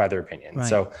to quantify their opinion. Right.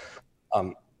 So,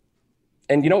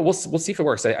 and we'll see if it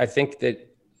works. I think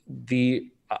that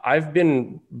I've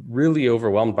been really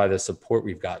overwhelmed by the support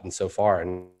we've gotten so far,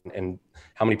 and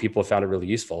how many people have found it really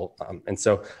useful. And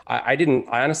so I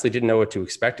honestly didn't know what to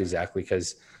expect exactly,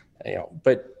 because,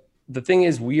 but the thing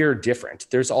is, we are different.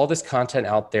 There's all this content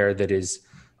out there that is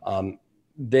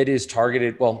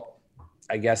targeted. Well,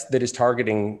 I guess that is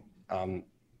targeting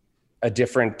a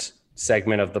different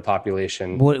segment of the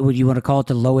population. What would you want to call it?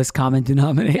 The lowest common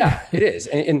denominator? Yeah, it is.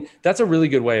 And that's a really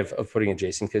good way of putting it,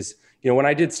 Jason, because, when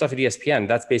I did stuff at ESPN,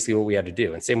 that's basically what we had to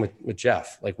do. And same with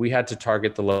Jeff. Like, we had to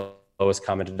target the lowest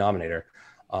common denominator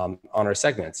on our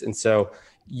segments. And so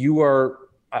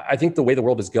I think the way the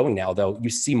world is going now, though, you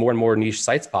see more and more niche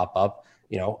sites pop up,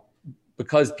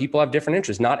 because people have different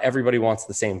interests. Not everybody wants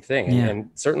the same thing. Yeah. And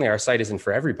certainly our site isn't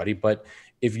for everybody, but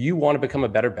if you want to become a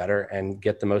better bettor and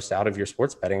get the most out of your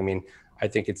sports betting, I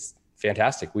think it's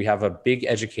fantastic. We have a big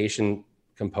education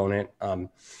component.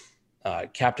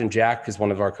 Captain Jack is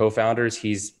one of our co-founders.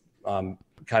 He's kind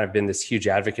of been this huge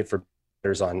advocate for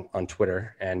bettors on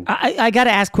Twitter. And I got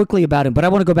to ask quickly about him, but I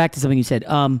want to go back to something you said.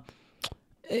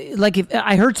 Like, if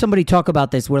I heard somebody talk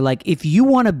about this, where, like, if you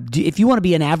want to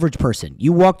be an average person,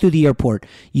 you walk through the airport,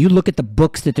 you look at the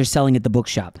books that they're selling at the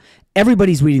bookshop.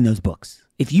 Everybody's reading those books.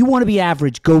 If you want to be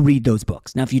average, go read those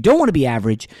books. Now, if you don't want to be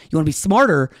average, you want to be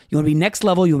smarter, you want to be next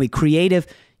level, you want to be creative,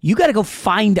 you got to go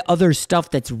find other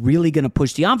stuff that's really going to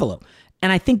push the envelope.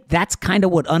 And I think that's kind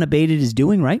of what Unabated is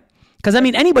doing, right? Because,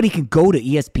 anybody can go to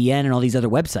ESPN and all these other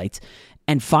websites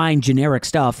and find generic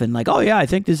stuff and, like, oh, yeah, I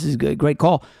think this is a great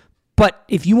call. But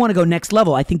if you want to go next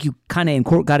level, I think you kind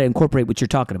of got to incorporate what you're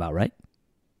talking about, right?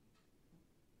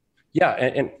 Yeah,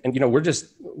 and we're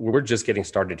just getting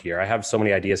started here. I have so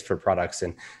many ideas for products,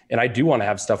 and I do want to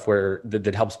have stuff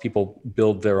that helps people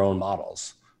build their own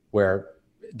models. Where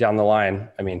down the line,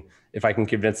 if I can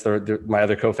convince my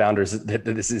other co-founders that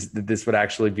this would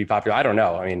actually be popular, I don't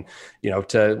know.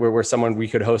 To where someone, we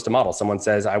could host a model. Someone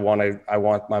says, I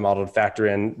want my model to factor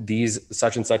in these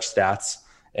such and such stats,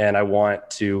 and I want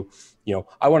to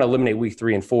eliminate week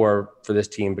 3 and 4 for this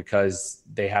team because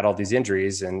they had all these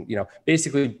injuries, and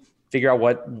basically figure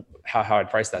out how I'd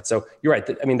price that. So you're right.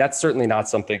 That's certainly not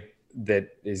something that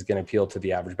is going to appeal to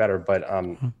the average bettor,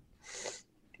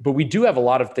 but we do have a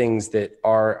lot of things that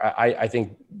are, I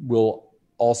think, will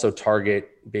also target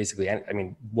basically,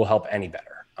 will help any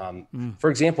bettor. For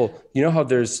example, how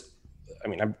there's,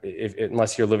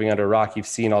 unless you're living under a rock, you've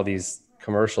seen all these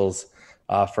commercials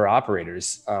for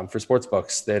operators, for sports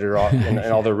books that are all, and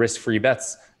all the risk-free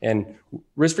bets, and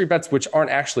risk-free bets, which aren't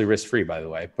actually risk-free, by the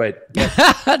way. But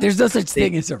there's no such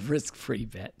thing as a risk-free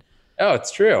bet. Oh,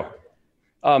 it's true.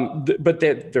 But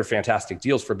they're fantastic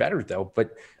deals for bettors, though.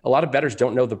 But a lot of bettors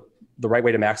don't know the right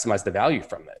way to maximize the value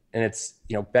from it. And it's,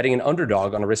 betting an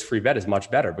underdog on a risk-free bet is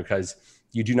much better because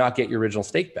you do not get your original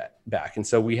stake bet back. And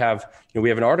so we have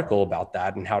an article about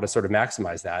that and how to sort of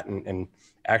maximize that and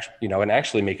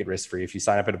actually make it risk-free. If you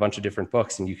sign up at a bunch of different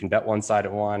books and you can bet one side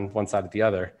at one side at the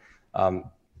other,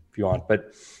 you want.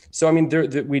 But so, I mean,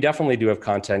 we definitely do have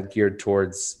content geared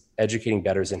towards educating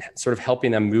bettors and sort of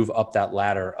helping them move up that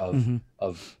ladder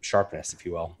of sharpness, if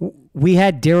you will. We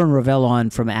had Darren Ravel on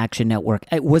from Action Network.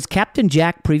 Was Captain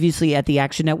Jack previously at the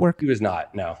Action Network? He was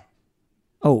not, no.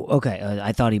 Oh, okay.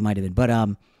 I thought he might have been. But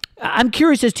I'm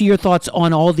curious as to your thoughts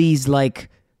on all these, like,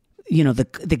 you know, the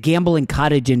gambling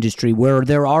cottage industry where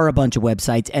there are a bunch of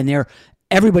websites and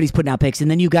everybody's putting out picks. And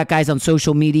then you got guys on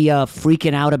social media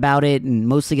freaking out about it and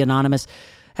mostly anonymous.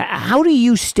 How do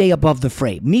you stay above the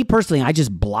fray? Me personally, I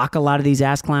just block a lot of these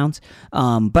ass clowns.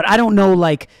 But I don't know,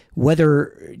 like,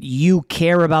 whether you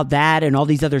care about that and all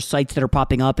these other sites that are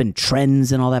popping up and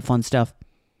trends and all that fun stuff.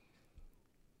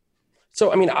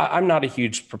 So, I mean, I'm not a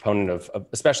huge proponent of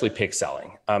especially pick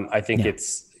selling. I think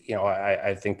it's, you know,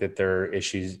 I think that there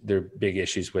are big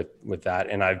issues with that.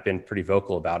 And I've been pretty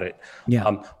vocal about it.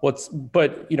 Yeah.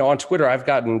 But, you know, on Twitter, I've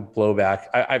gotten blowback.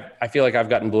 I feel like I've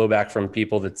gotten blowback from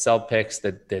people that sell picks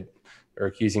that are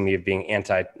accusing me of being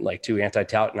too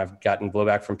anti-tout. And I've gotten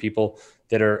blowback from people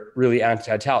that are really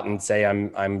anti-tout and say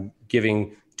I'm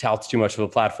giving touts too much of a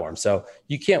platform. So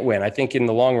you can't win. I think in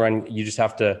the long run, you just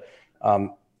have to,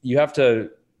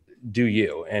 do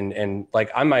you. And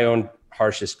like, I'm my own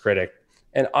harshest critic.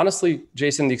 And honestly,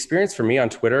 Jason, the experience for me on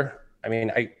Twitter, I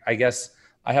mean, I guess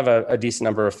I have a decent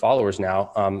number of followers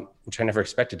now, which I never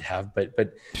expected to have, but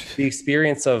the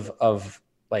experience of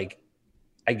like,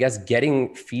 I guess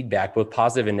getting feedback, both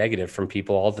positive and negative from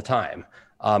people all the time,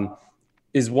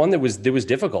 is one that was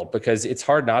difficult because it's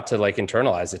hard not to like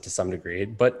internalize it to some degree,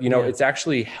 but you know, it's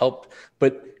actually helped,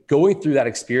 but going through that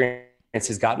experience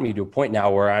has gotten me to a point now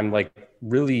where I'm like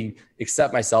really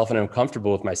accept myself and I'm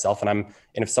comfortable with myself. And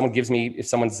if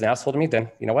someone's an asshole to me,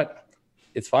 then you know what?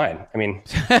 It's fine. I mean,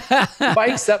 if I accept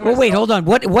myself. Well, wait, hold on.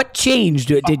 What changed?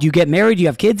 Did you get married? Do you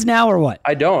have kids now or what?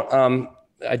 I don't,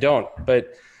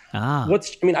 but I've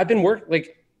been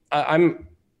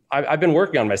I've been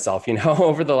working on myself, you know,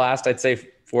 over the last, I'd say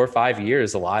 4 or 5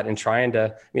 years a lot and trying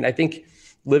to, I think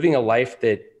living a life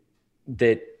that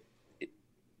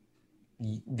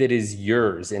is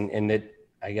yours and that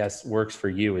I guess works for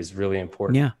you is really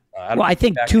important. Yeah. I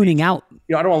think tuning out. You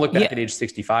know, I don't want to look back at age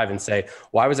 65 and say,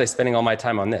 why was I spending all my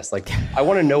time on this? Like, I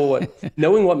want to know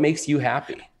knowing what makes you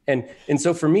happy. And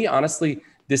so for me, honestly,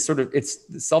 this sort of,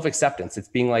 it's self-acceptance. It's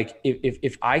being like,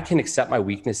 if I can accept my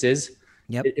weaknesses,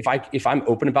 if I'm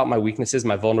open about my weaknesses,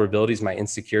 my vulnerabilities, my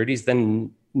insecurities,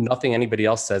 then nothing anybody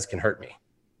else says can hurt me.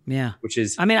 Yeah. Which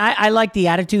is, I mean, I like the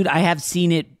attitude. I have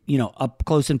seen it, you know, up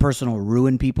close and personal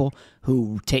ruin people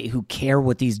who care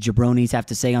what these jabronis have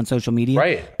to say on social media.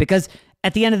 Right. Because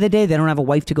at the end of the day, they don't have a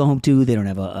wife to go home to. They don't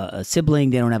have a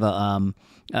sibling. They don't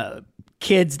have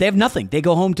kids. They have nothing. They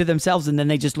go home to themselves and then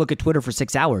they just look at Twitter for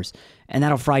 6 hours and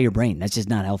that'll fry your brain. That's just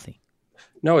not healthy.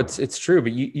 No, it's true.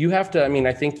 But you have to, I mean,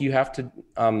 I think you have to,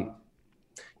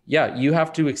 you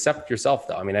have to accept yourself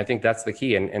though. I mean, I think that's the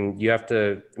key. And you have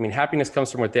to, I mean, happiness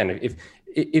comes from within.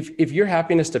 If your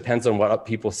happiness depends on what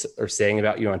people are saying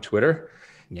about you on Twitter,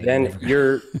 then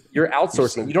you're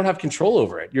outsourcing. You don't have control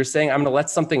over it. You're saying, I'm going to let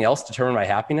something else determine my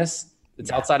happiness.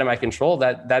 It's outside of my control.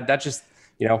 That just,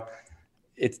 you know,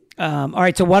 it's all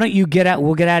right. So why don't you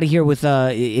we'll get out of here with,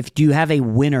 do you have a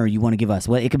winner you want to give us?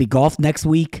 Well, it could be golf next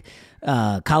week,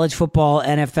 college football,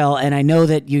 NFL. And I know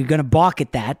that you're going to balk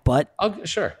at that, but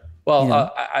sure.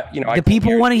 Well, the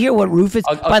people want to hear what Rufus,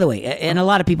 by the way, and a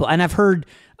lot of people, and I've heard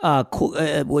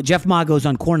Jeff Ma goes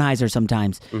on Kornheiser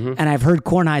sometimes, and I've heard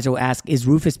Kornheiser ask, is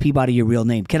Rufus Peabody your real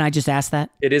name? Can I just ask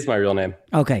that? It is my real name.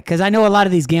 Okay, because I know a lot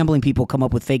of these gambling people come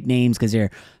up with fake names because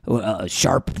they're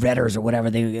sharp bettors or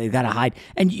whatever. They got to hide.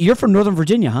 And you're from Northern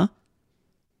Virginia, huh?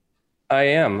 I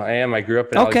am. I grew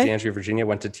up in Alexandria, Virginia,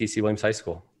 went to T.C. Williams High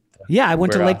School. Yeah, I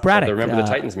went to Lake Braddock. Remember the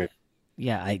Titans movie?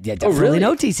 Yeah, I definitely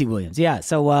know T.C. Williams. Yeah,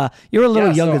 so you're a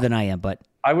little younger than I am, but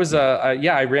I was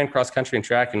I ran cross country and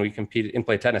track, and we competed and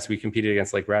played tennis. We competed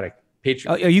against Lake Braddock.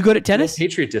 Are you good at tennis?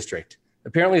 Patriot District.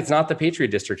 Apparently, it's not the Patriot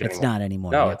District anymore. It's not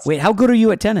anymore. No. Yeah. Wait, how good are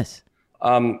you at tennis?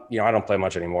 I don't play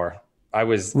much anymore.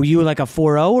 Were you like a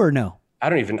 4.0 or no? I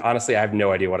don't even honestly. I have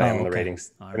no idea what I am in the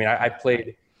ratings. Right. I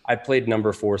mean, I played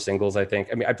number 4 singles, I think.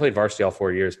 I mean, I played varsity all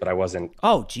 4 years, but I wasn't.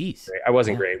 Oh, geez. I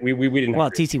wasn't great. We didn't.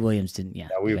 Well, T.C. Williams didn't. Yeah,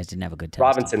 you guys didn't have a good tennis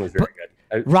Robinson team. Was very good.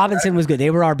 Robinson was good. They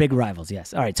were our big rivals.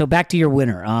 Yes. All right. So back to your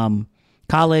winner.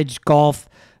 College golf.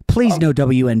 Please no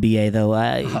WNBA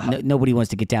though. Nobody wants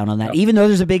to get down on that. Even though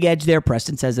there's a big edge there.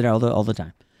 Preston says it all the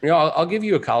time. You know, I'll give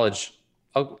you a college.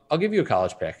 I'll give you a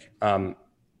college pick. How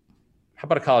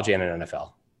about a college and an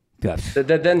NFL?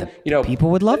 Then you know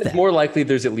people would love it's that. More likely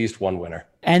there's at least one winner.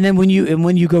 And then when you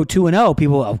go 2-0,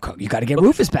 people you got to get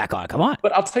Rufus back on. Come on.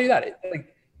 But I'll tell you that.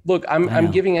 Look,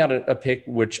 I'm giving out a pick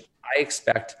which I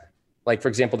expect, like, for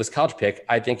example, this college pick,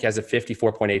 I think has a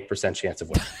 54.8% chance of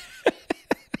winning,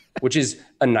 which is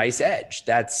a nice edge.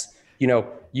 That's,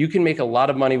 you can make a lot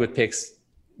of money with picks.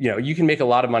 You can make a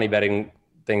lot of money betting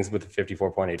things with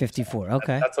 54.8. 54.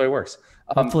 Okay. That's the way it works.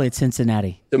 Hopefully it's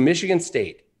Cincinnati. So Michigan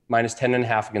State minus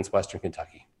 10.5 against Western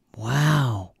Kentucky.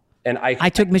 Wow. And I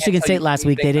took Michigan State last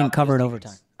week. They didn't cover in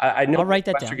overtime. I know I'll write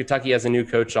that Western down. Kentucky has a new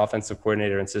coach, offensive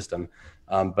coordinator, and system.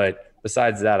 But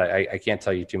besides that, I can't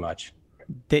tell you too much.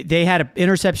 They had an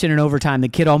interception in overtime. The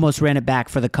kid almost ran it back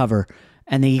for the cover,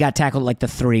 and then he got tackled like the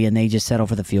 3, and they just settled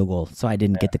for the field goal. So I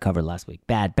didn't get the cover last week.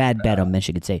 Bad bet on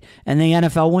Michigan State. And the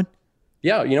NFL one?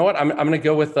 Yeah, you know what? I'm going to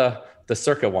go with the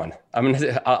Circa one.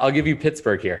 I'll give you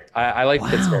Pittsburgh here. I like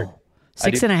Pittsburgh.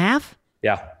 6.5?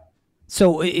 Yeah.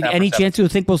 So any chance you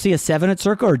think we'll see a 7 at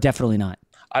Circa, or definitely not?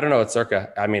 I don't know at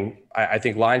Circa. I mean, I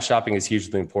think line shopping is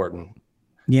hugely important.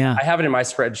 Yeah. I have it in my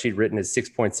spreadsheet written as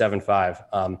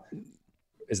 6.75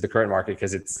 is the current market,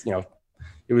 because it's,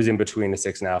 it was in between a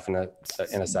 6.5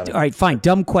 and a 7. All right, fine.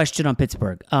 Dumb question on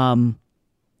Pittsburgh. And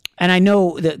I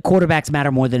know that quarterbacks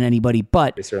matter more than anybody,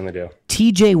 but they certainly do.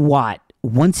 TJ Watt,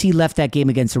 once he left that game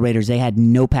against the Raiders, they had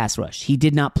no pass rush. He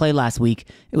did not play last week.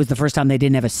 It was the first time they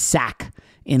didn't have a sack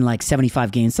in like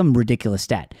 75 games, some ridiculous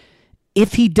stat.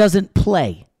 If he doesn't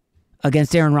play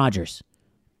against Aaron Rodgers,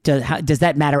 does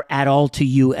that matter at all to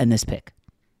you and this pick?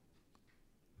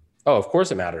 Oh, of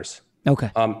course it matters.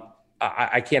 Okay.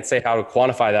 I can't say how to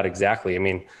quantify that exactly. I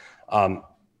mean,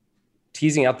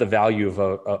 teasing out the value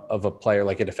of a player,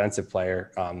 like a defensive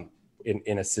player,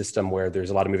 in a system where there's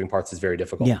a lot of moving parts is very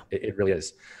difficult. Yeah. It really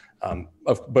is.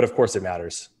 But of course it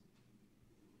matters.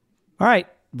 All right.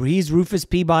 He's Rufus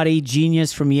Peabody,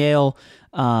 genius from Yale.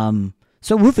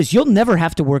 So, Rufus, you'll never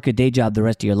have to work a day job the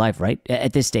rest of your life, right?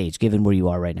 At this stage, given where you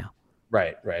are right now.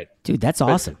 Right. Dude, that's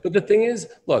awesome. But the thing is,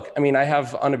 look, I mean, I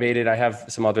have Unabated. I have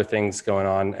some other things going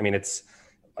on. I mean, it's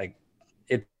like,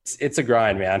 it's a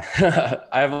grind, man.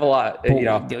 I have a lot,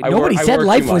 Nobody said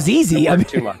life was easy. I mean,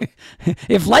 too much.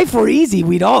 If life were easy,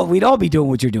 we'd all be doing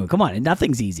what you're doing. Come on,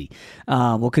 nothing's easy.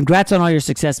 Well, congrats on all your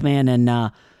success, man.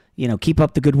 And, keep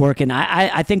up the good work. And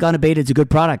I think Unabated's a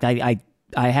good product.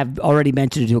 I have already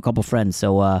mentioned it to a couple friends.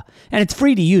 So, and it's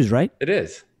free to use, right? It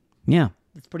is. Yeah,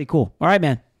 it's pretty cool. All right,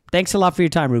 man. Thanks a lot for your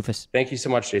time, Rufus. Thank you so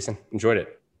much, Jason. Enjoyed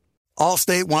it.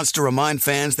 Allstate wants to remind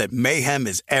fans that mayhem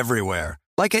is everywhere,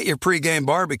 like at your pregame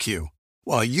barbecue.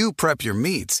 While you prep your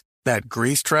meats, that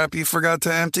grease trap you forgot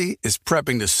to empty is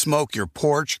prepping to smoke your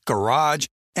porch, garage,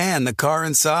 and the car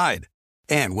inside.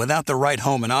 And without the right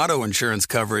home and auto insurance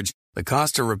coverage, the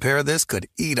cost to repair this could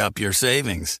eat up your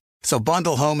savings. So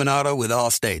bundle home and auto with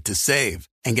Allstate to save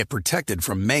and get protected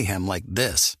from mayhem like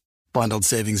this. Bundled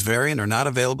savings vary and are not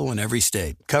available in every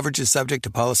state. Coverage is subject to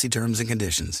policy terms and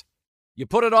conditions. You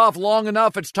put it off long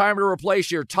enough, it's time to replace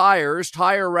your tires.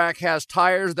 Tire Rack has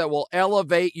tires that will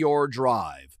elevate your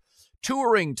drive.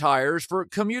 Touring tires for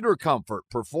commuter comfort,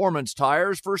 performance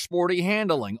tires for sporty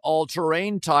handling,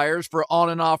 all-terrain tires for on-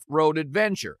 and off-road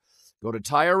adventure. Go to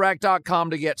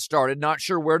TireRack.com to get started. Not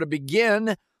sure where to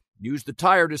begin? Use the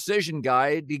Tire Decision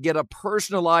Guide to get a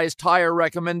personalized tire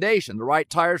recommendation, the right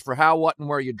tires for how, what, and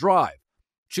where you drive.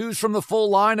 Choose from the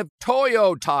full line of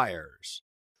Toyo tires.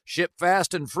 Ship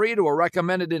fast and free to a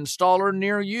recommended installer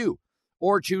near you.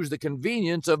 Or choose the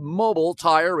convenience of mobile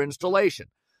tire installation.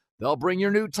 They'll bring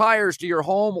your new tires to your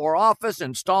home or office,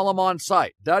 install them on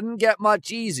site. Doesn't get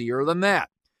much easier than that.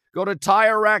 Go to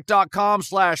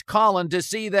TireRack.com/Colin to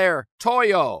see their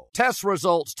Toyo test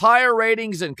results, tire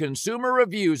ratings, and consumer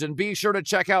reviews, and be sure to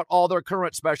check out all their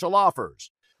current special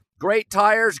offers. Great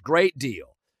tires, great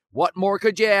deal. What more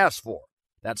could you ask for?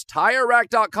 That's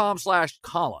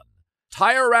TireRack.com/Colin.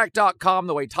 TireRack.com,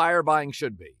 the way tire buying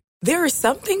should be. There are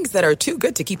some things that are too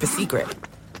good to keep a secret.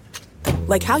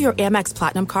 Like how your Amex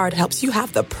Platinum card helps you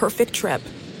have the perfect trip.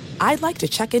 I'd like to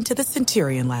check into the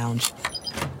Centurion Lounge.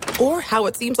 Or how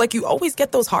it seems like you always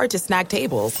get those hard-to-snag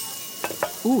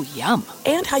tables. Ooh, yum.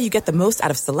 And how you get the most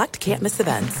out of select can't-miss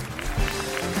events.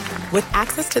 With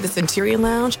access to the Centurion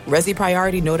Lounge, Resi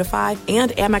Priority Notified,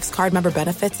 and Amex card member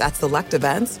benefits at select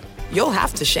events, you'll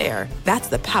have to share. That's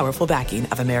the powerful backing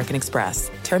of American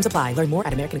Express. Terms apply. Learn more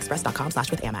at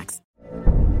americanexpress.com/withAmex.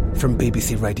 From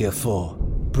BBC Radio 4,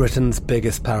 Britain's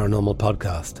biggest paranormal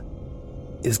podcast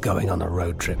is going on a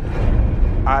road trip.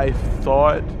 I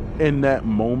thought in that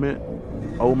moment,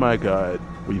 oh my God,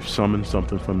 we've summoned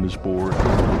something from this board.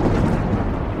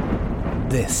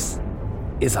 This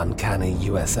is Uncanny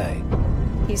USA.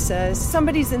 He says,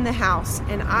 somebody's in the house,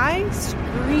 and I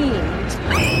screamed.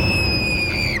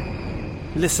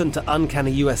 Listen to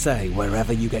Uncanny USA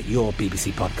wherever you get your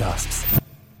BBC podcasts,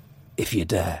 if you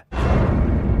dare.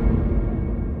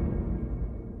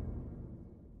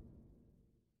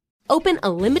 Open a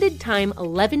limited-time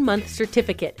 11-month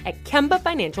certificate at Kemba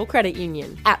Financial Credit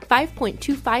Union. At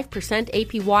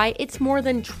 5.25% APY, it's more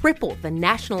than triple the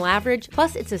national average,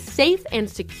 plus it's a safe and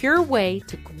secure way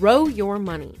to grow your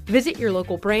money. Visit your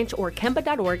local branch or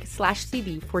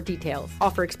kemba.org/cd for details.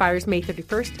 Offer expires May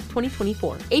 31st,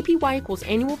 2024. APY equals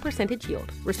annual percentage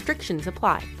yield. Restrictions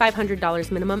apply.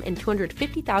 $500 minimum and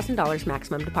 $250,000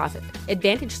 maximum deposit.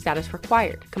 Advantage status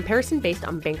required. Comparison based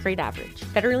on bank rate average.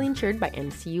 Federally insured by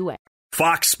NCUA.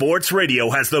 Fox Sports Radio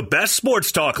has the best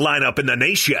sports talk lineup in the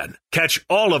nation. Catch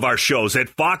all of our shows at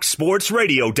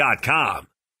foxsportsradio.com.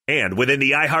 And within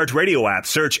the iHeartRadio app,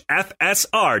 search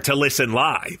FSR to listen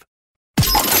live.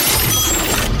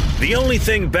 The only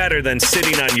thing better than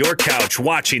sitting on your couch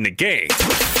watching the game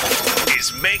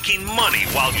is making money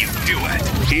while you do it.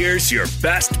 Here's your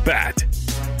best bet.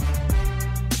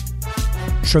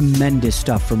 Tremendous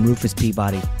stuff from Rufus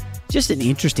Peabody. Just an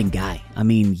interesting guy. I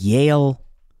mean, Yale,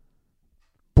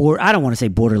 I don't want to say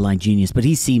borderline genius, but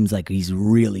he seems like he's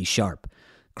really sharp.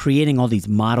 Creating all these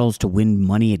models to win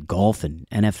money at golf and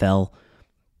NFL,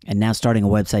 and now starting a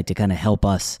website to kind of help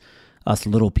us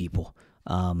little people.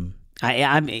 I'm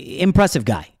impressive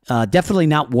guy. Definitely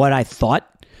not what I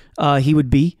thought he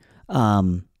would be.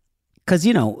 Because,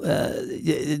 you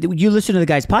listen to the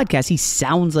guy's podcast, he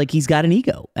sounds like he's got an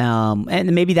ego.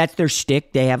 And maybe that's their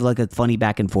shtick. They have like a funny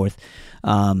back and forth.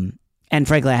 And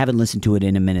frankly, I haven't listened to it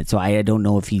in a minute, so I don't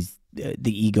know if the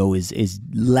ego is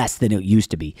less than it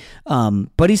used to be.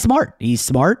 But he's smart.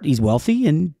 He's wealthy,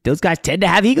 and those guys tend to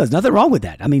have egos. Nothing wrong with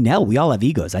that. I mean, hell, we all have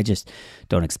egos. I just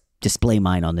don't display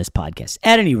mine on this podcast.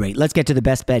 At any rate, let's get to the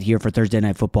best bet here for Thursday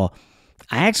Night Football.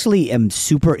 I actually am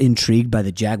super intrigued by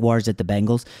the Jaguars at the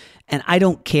Bengals, and I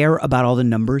don't care about all the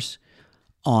numbers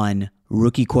on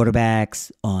rookie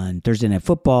quarterbacks on Thursday Night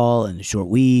Football and the short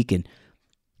week. And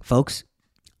folks,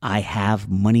 I have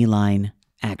money line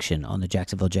action on the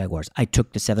Jacksonville Jaguars. I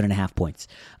took the 7.5 points.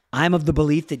 I'm of the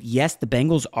belief that, yes, the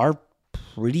Bengals are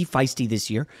pretty feisty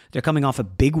this year. They're coming off a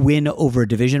big win over a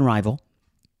division rival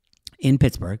in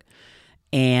Pittsburgh,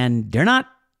 and they're not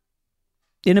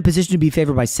in a position to be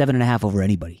favored by 7.5 over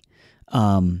anybody.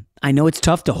 I know it's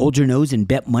tough to hold your nose and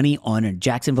bet money on a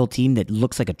Jacksonville team that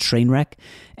looks like a train wreck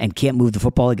and can't move the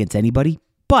football against anybody,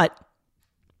 but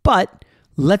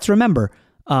let's remember,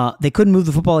 they couldn't move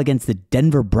the football against the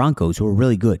Denver Broncos, who were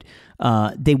really good.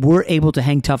 They were able to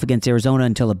hang tough against Arizona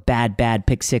until a bad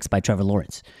pick six by Trevor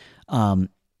Lawrence. I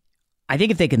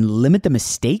think if they can limit the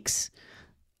mistakes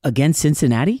against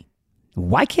Cincinnati,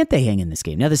 why can't they hang in this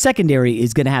game? Now, the secondary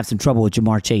is going to have some trouble with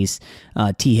Jamar Chase,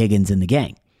 T. Higgins, and the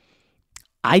gang.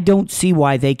 I don't see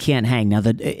why they can't hang. Now,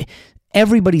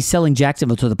 everybody's selling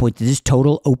Jacksonville to the point that this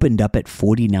total opened up at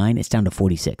 49. It's down to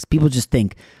 46. People just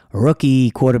think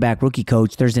rookie quarterback, rookie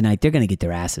coach, Thursday night, they're going to get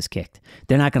their asses kicked.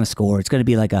 They're not going to score. It's going to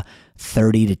be like a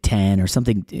 30-10 or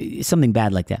something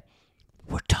bad like that.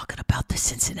 We're talking about the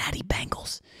Cincinnati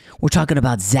Bengals. We're talking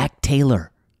about Zach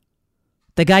Taylor.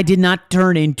 The guy did not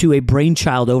turn into a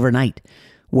brainchild overnight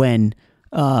when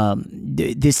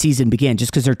this season began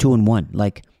just because they're 2-1.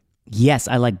 Like, yes,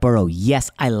 I like Burrow. Yes,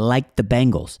 I like the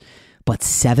Bengals. But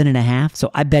 7.5?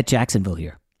 So I bet Jacksonville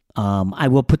here. I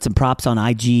will put some props on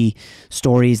IG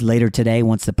stories later today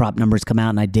once the prop numbers come out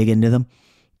and I dig into them.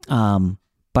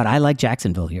 But I like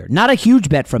Jacksonville here. Not a huge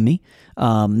bet from me.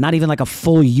 Not even like a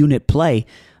full unit play.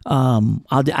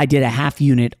 I did a half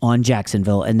unit on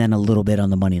Jacksonville and then a little bit on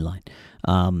the money line.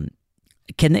 And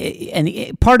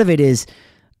part of it is,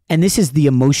 and this is the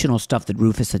emotional stuff that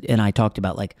Rufus and I talked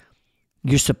about, like,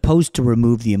 you're supposed to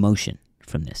remove the emotion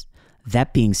from this.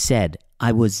 That being said,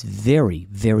 I was very,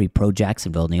 very pro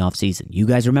Jacksonville in the offseason. You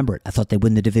guys remember it. I thought they'd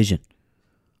win the division.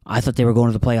 I thought they were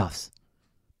going to the playoffs.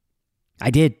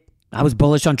 I did. I was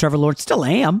bullish on Trevor Lawrence. Still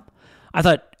am. I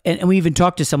thought, and we even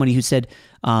talked to somebody who said,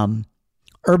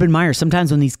 Urban Meyer, sometimes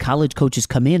when these college coaches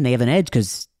come in, they have an edge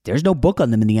because there's no book on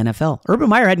them in the NFL. Urban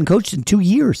Meyer hadn't coached in 2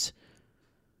 years.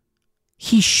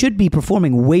 He should be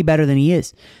performing way better than he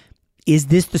is. Is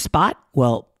this the spot?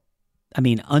 Well, I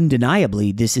mean,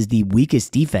 undeniably, this is the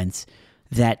weakest defense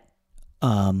that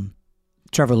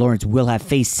Trevor Lawrence will have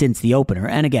faced since the opener.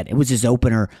 And again, it was his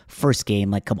opener first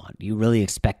game. Like, come on, do you really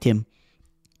expect him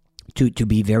to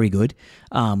be very good?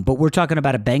 But we're talking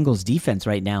about a Bengals defense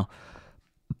right now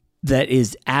that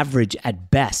is average at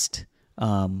best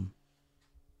in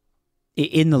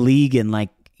the league. And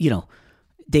like, you know,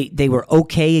 they were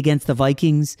okay against the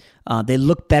Vikings. They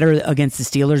look better against the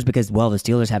Steelers because, well, the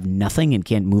Steelers have nothing and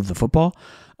can't move the football.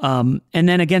 And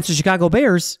then against the Chicago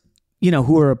Bears, you know,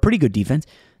 who are a pretty good defense,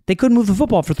 they couldn't move the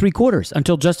football for 3 quarters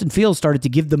until Justin Fields started to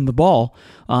give them the ball.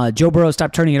 Joe Burrow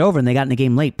stopped turning it over and they got in the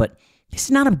game late. But This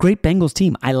is not a great Bengals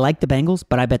team. I like the Bengals,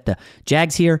 but I bet the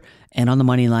Jags here and on the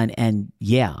money line. And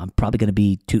yeah, I'm probably going to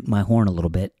be tooting my horn a little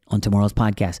bit on tomorrow's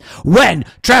podcast when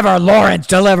Trevor Lawrence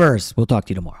delivers. We'll talk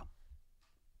to you tomorrow.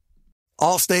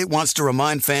 Allstate wants to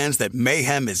remind fans that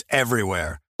mayhem is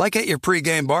everywhere, like at your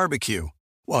pregame barbecue.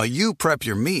 While you prep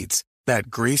your meats, that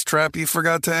grease trap you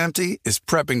forgot to empty is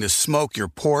prepping to smoke your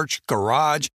porch,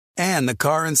 garage, and the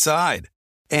car inside.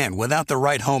 And without the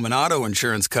right home and auto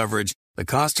insurance coverage, the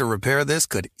cost to repair this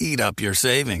could eat up your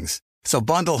savings. So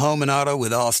bundle home and auto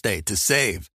with Allstate to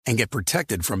save and get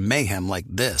protected from mayhem like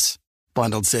this.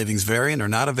 Bundled savings vary and are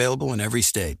not available in every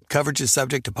state. Coverage is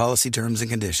subject to policy terms and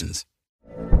conditions.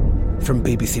 From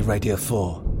BBC Radio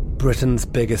 4, Britain's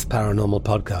biggest paranormal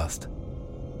podcast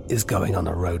is going on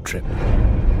a road trip.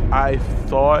 I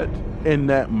thought in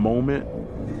that moment,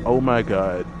 oh my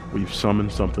God, we've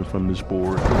summoned something from this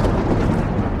board.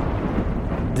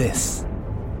 This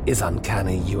is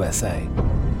Uncanny USA.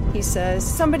 He says,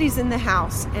 somebody's in the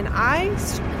house, and I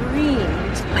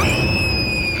screamed.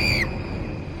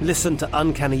 Listen to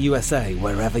Uncanny USA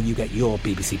wherever you get your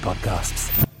BBC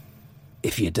podcasts,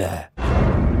 if you dare.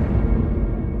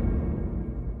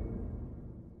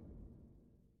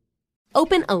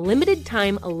 Open a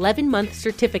limited-time 11-month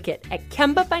certificate at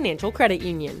Kemba Financial Credit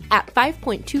Union. At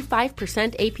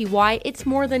 5.25% APY, it's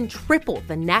more than triple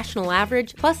the national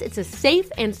average, plus it's a safe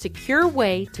and secure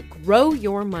way to grow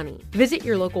your money. Visit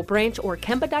your local branch or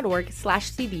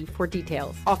kemba.org/CD for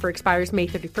details. Offer expires May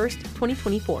 31st,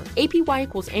 2024. APY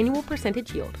equals annual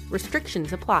percentage yield.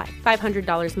 Restrictions apply.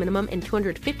 $500 minimum and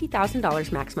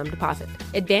 $250,000 maximum deposit.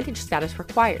 Advantage status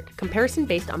required. Comparison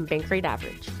based on bank rate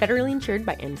average. Federally insured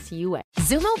by NCUA.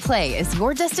 Xumo Play is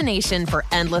your destination for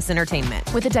endless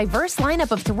entertainment. With a diverse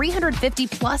lineup of 350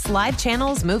 plus live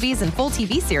channels, movies, and full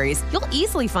TV series, you'll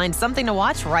easily find something to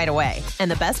watch right away.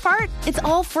 And the best part? It's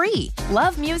all free.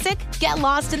 Love music? Get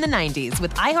lost in the 90s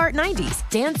with iHeart 90s,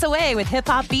 dance away with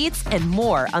hip-hop beats, and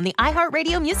more on the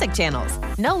iHeartRadio music channels.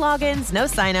 No logins, no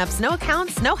signups, no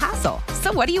accounts, no hassle.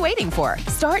 So what are you waiting for?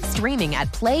 Start streaming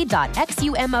at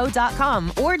play.xumo.com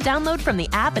or download from the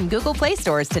app and Google Play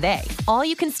stores today. All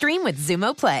you can stream with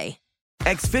Xumo Play.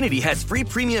 Xfinity has free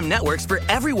premium networks for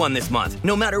everyone this month,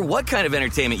 no matter what kind of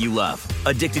entertainment you love.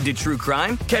 Addicted to true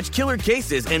crime? Catch killer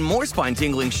cases and more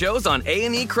spine-tingling shows on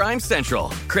A&E Crime Central.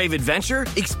 Crave adventure?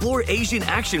 Explore Asian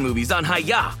action movies on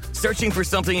Hi-Ya. Searching for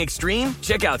something extreme?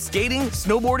 Check out skating,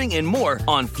 snowboarding, and more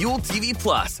on Fuel TV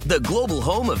Plus, the global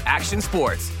home of action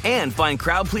sports. And find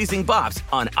crowd-pleasing bops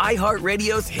on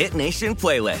iHeartRadio's Hit Nation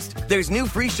playlist. There's new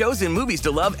free shows and movies to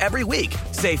love every week.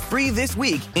 Say free this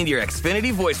week in your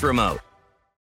Xfinity voice remote.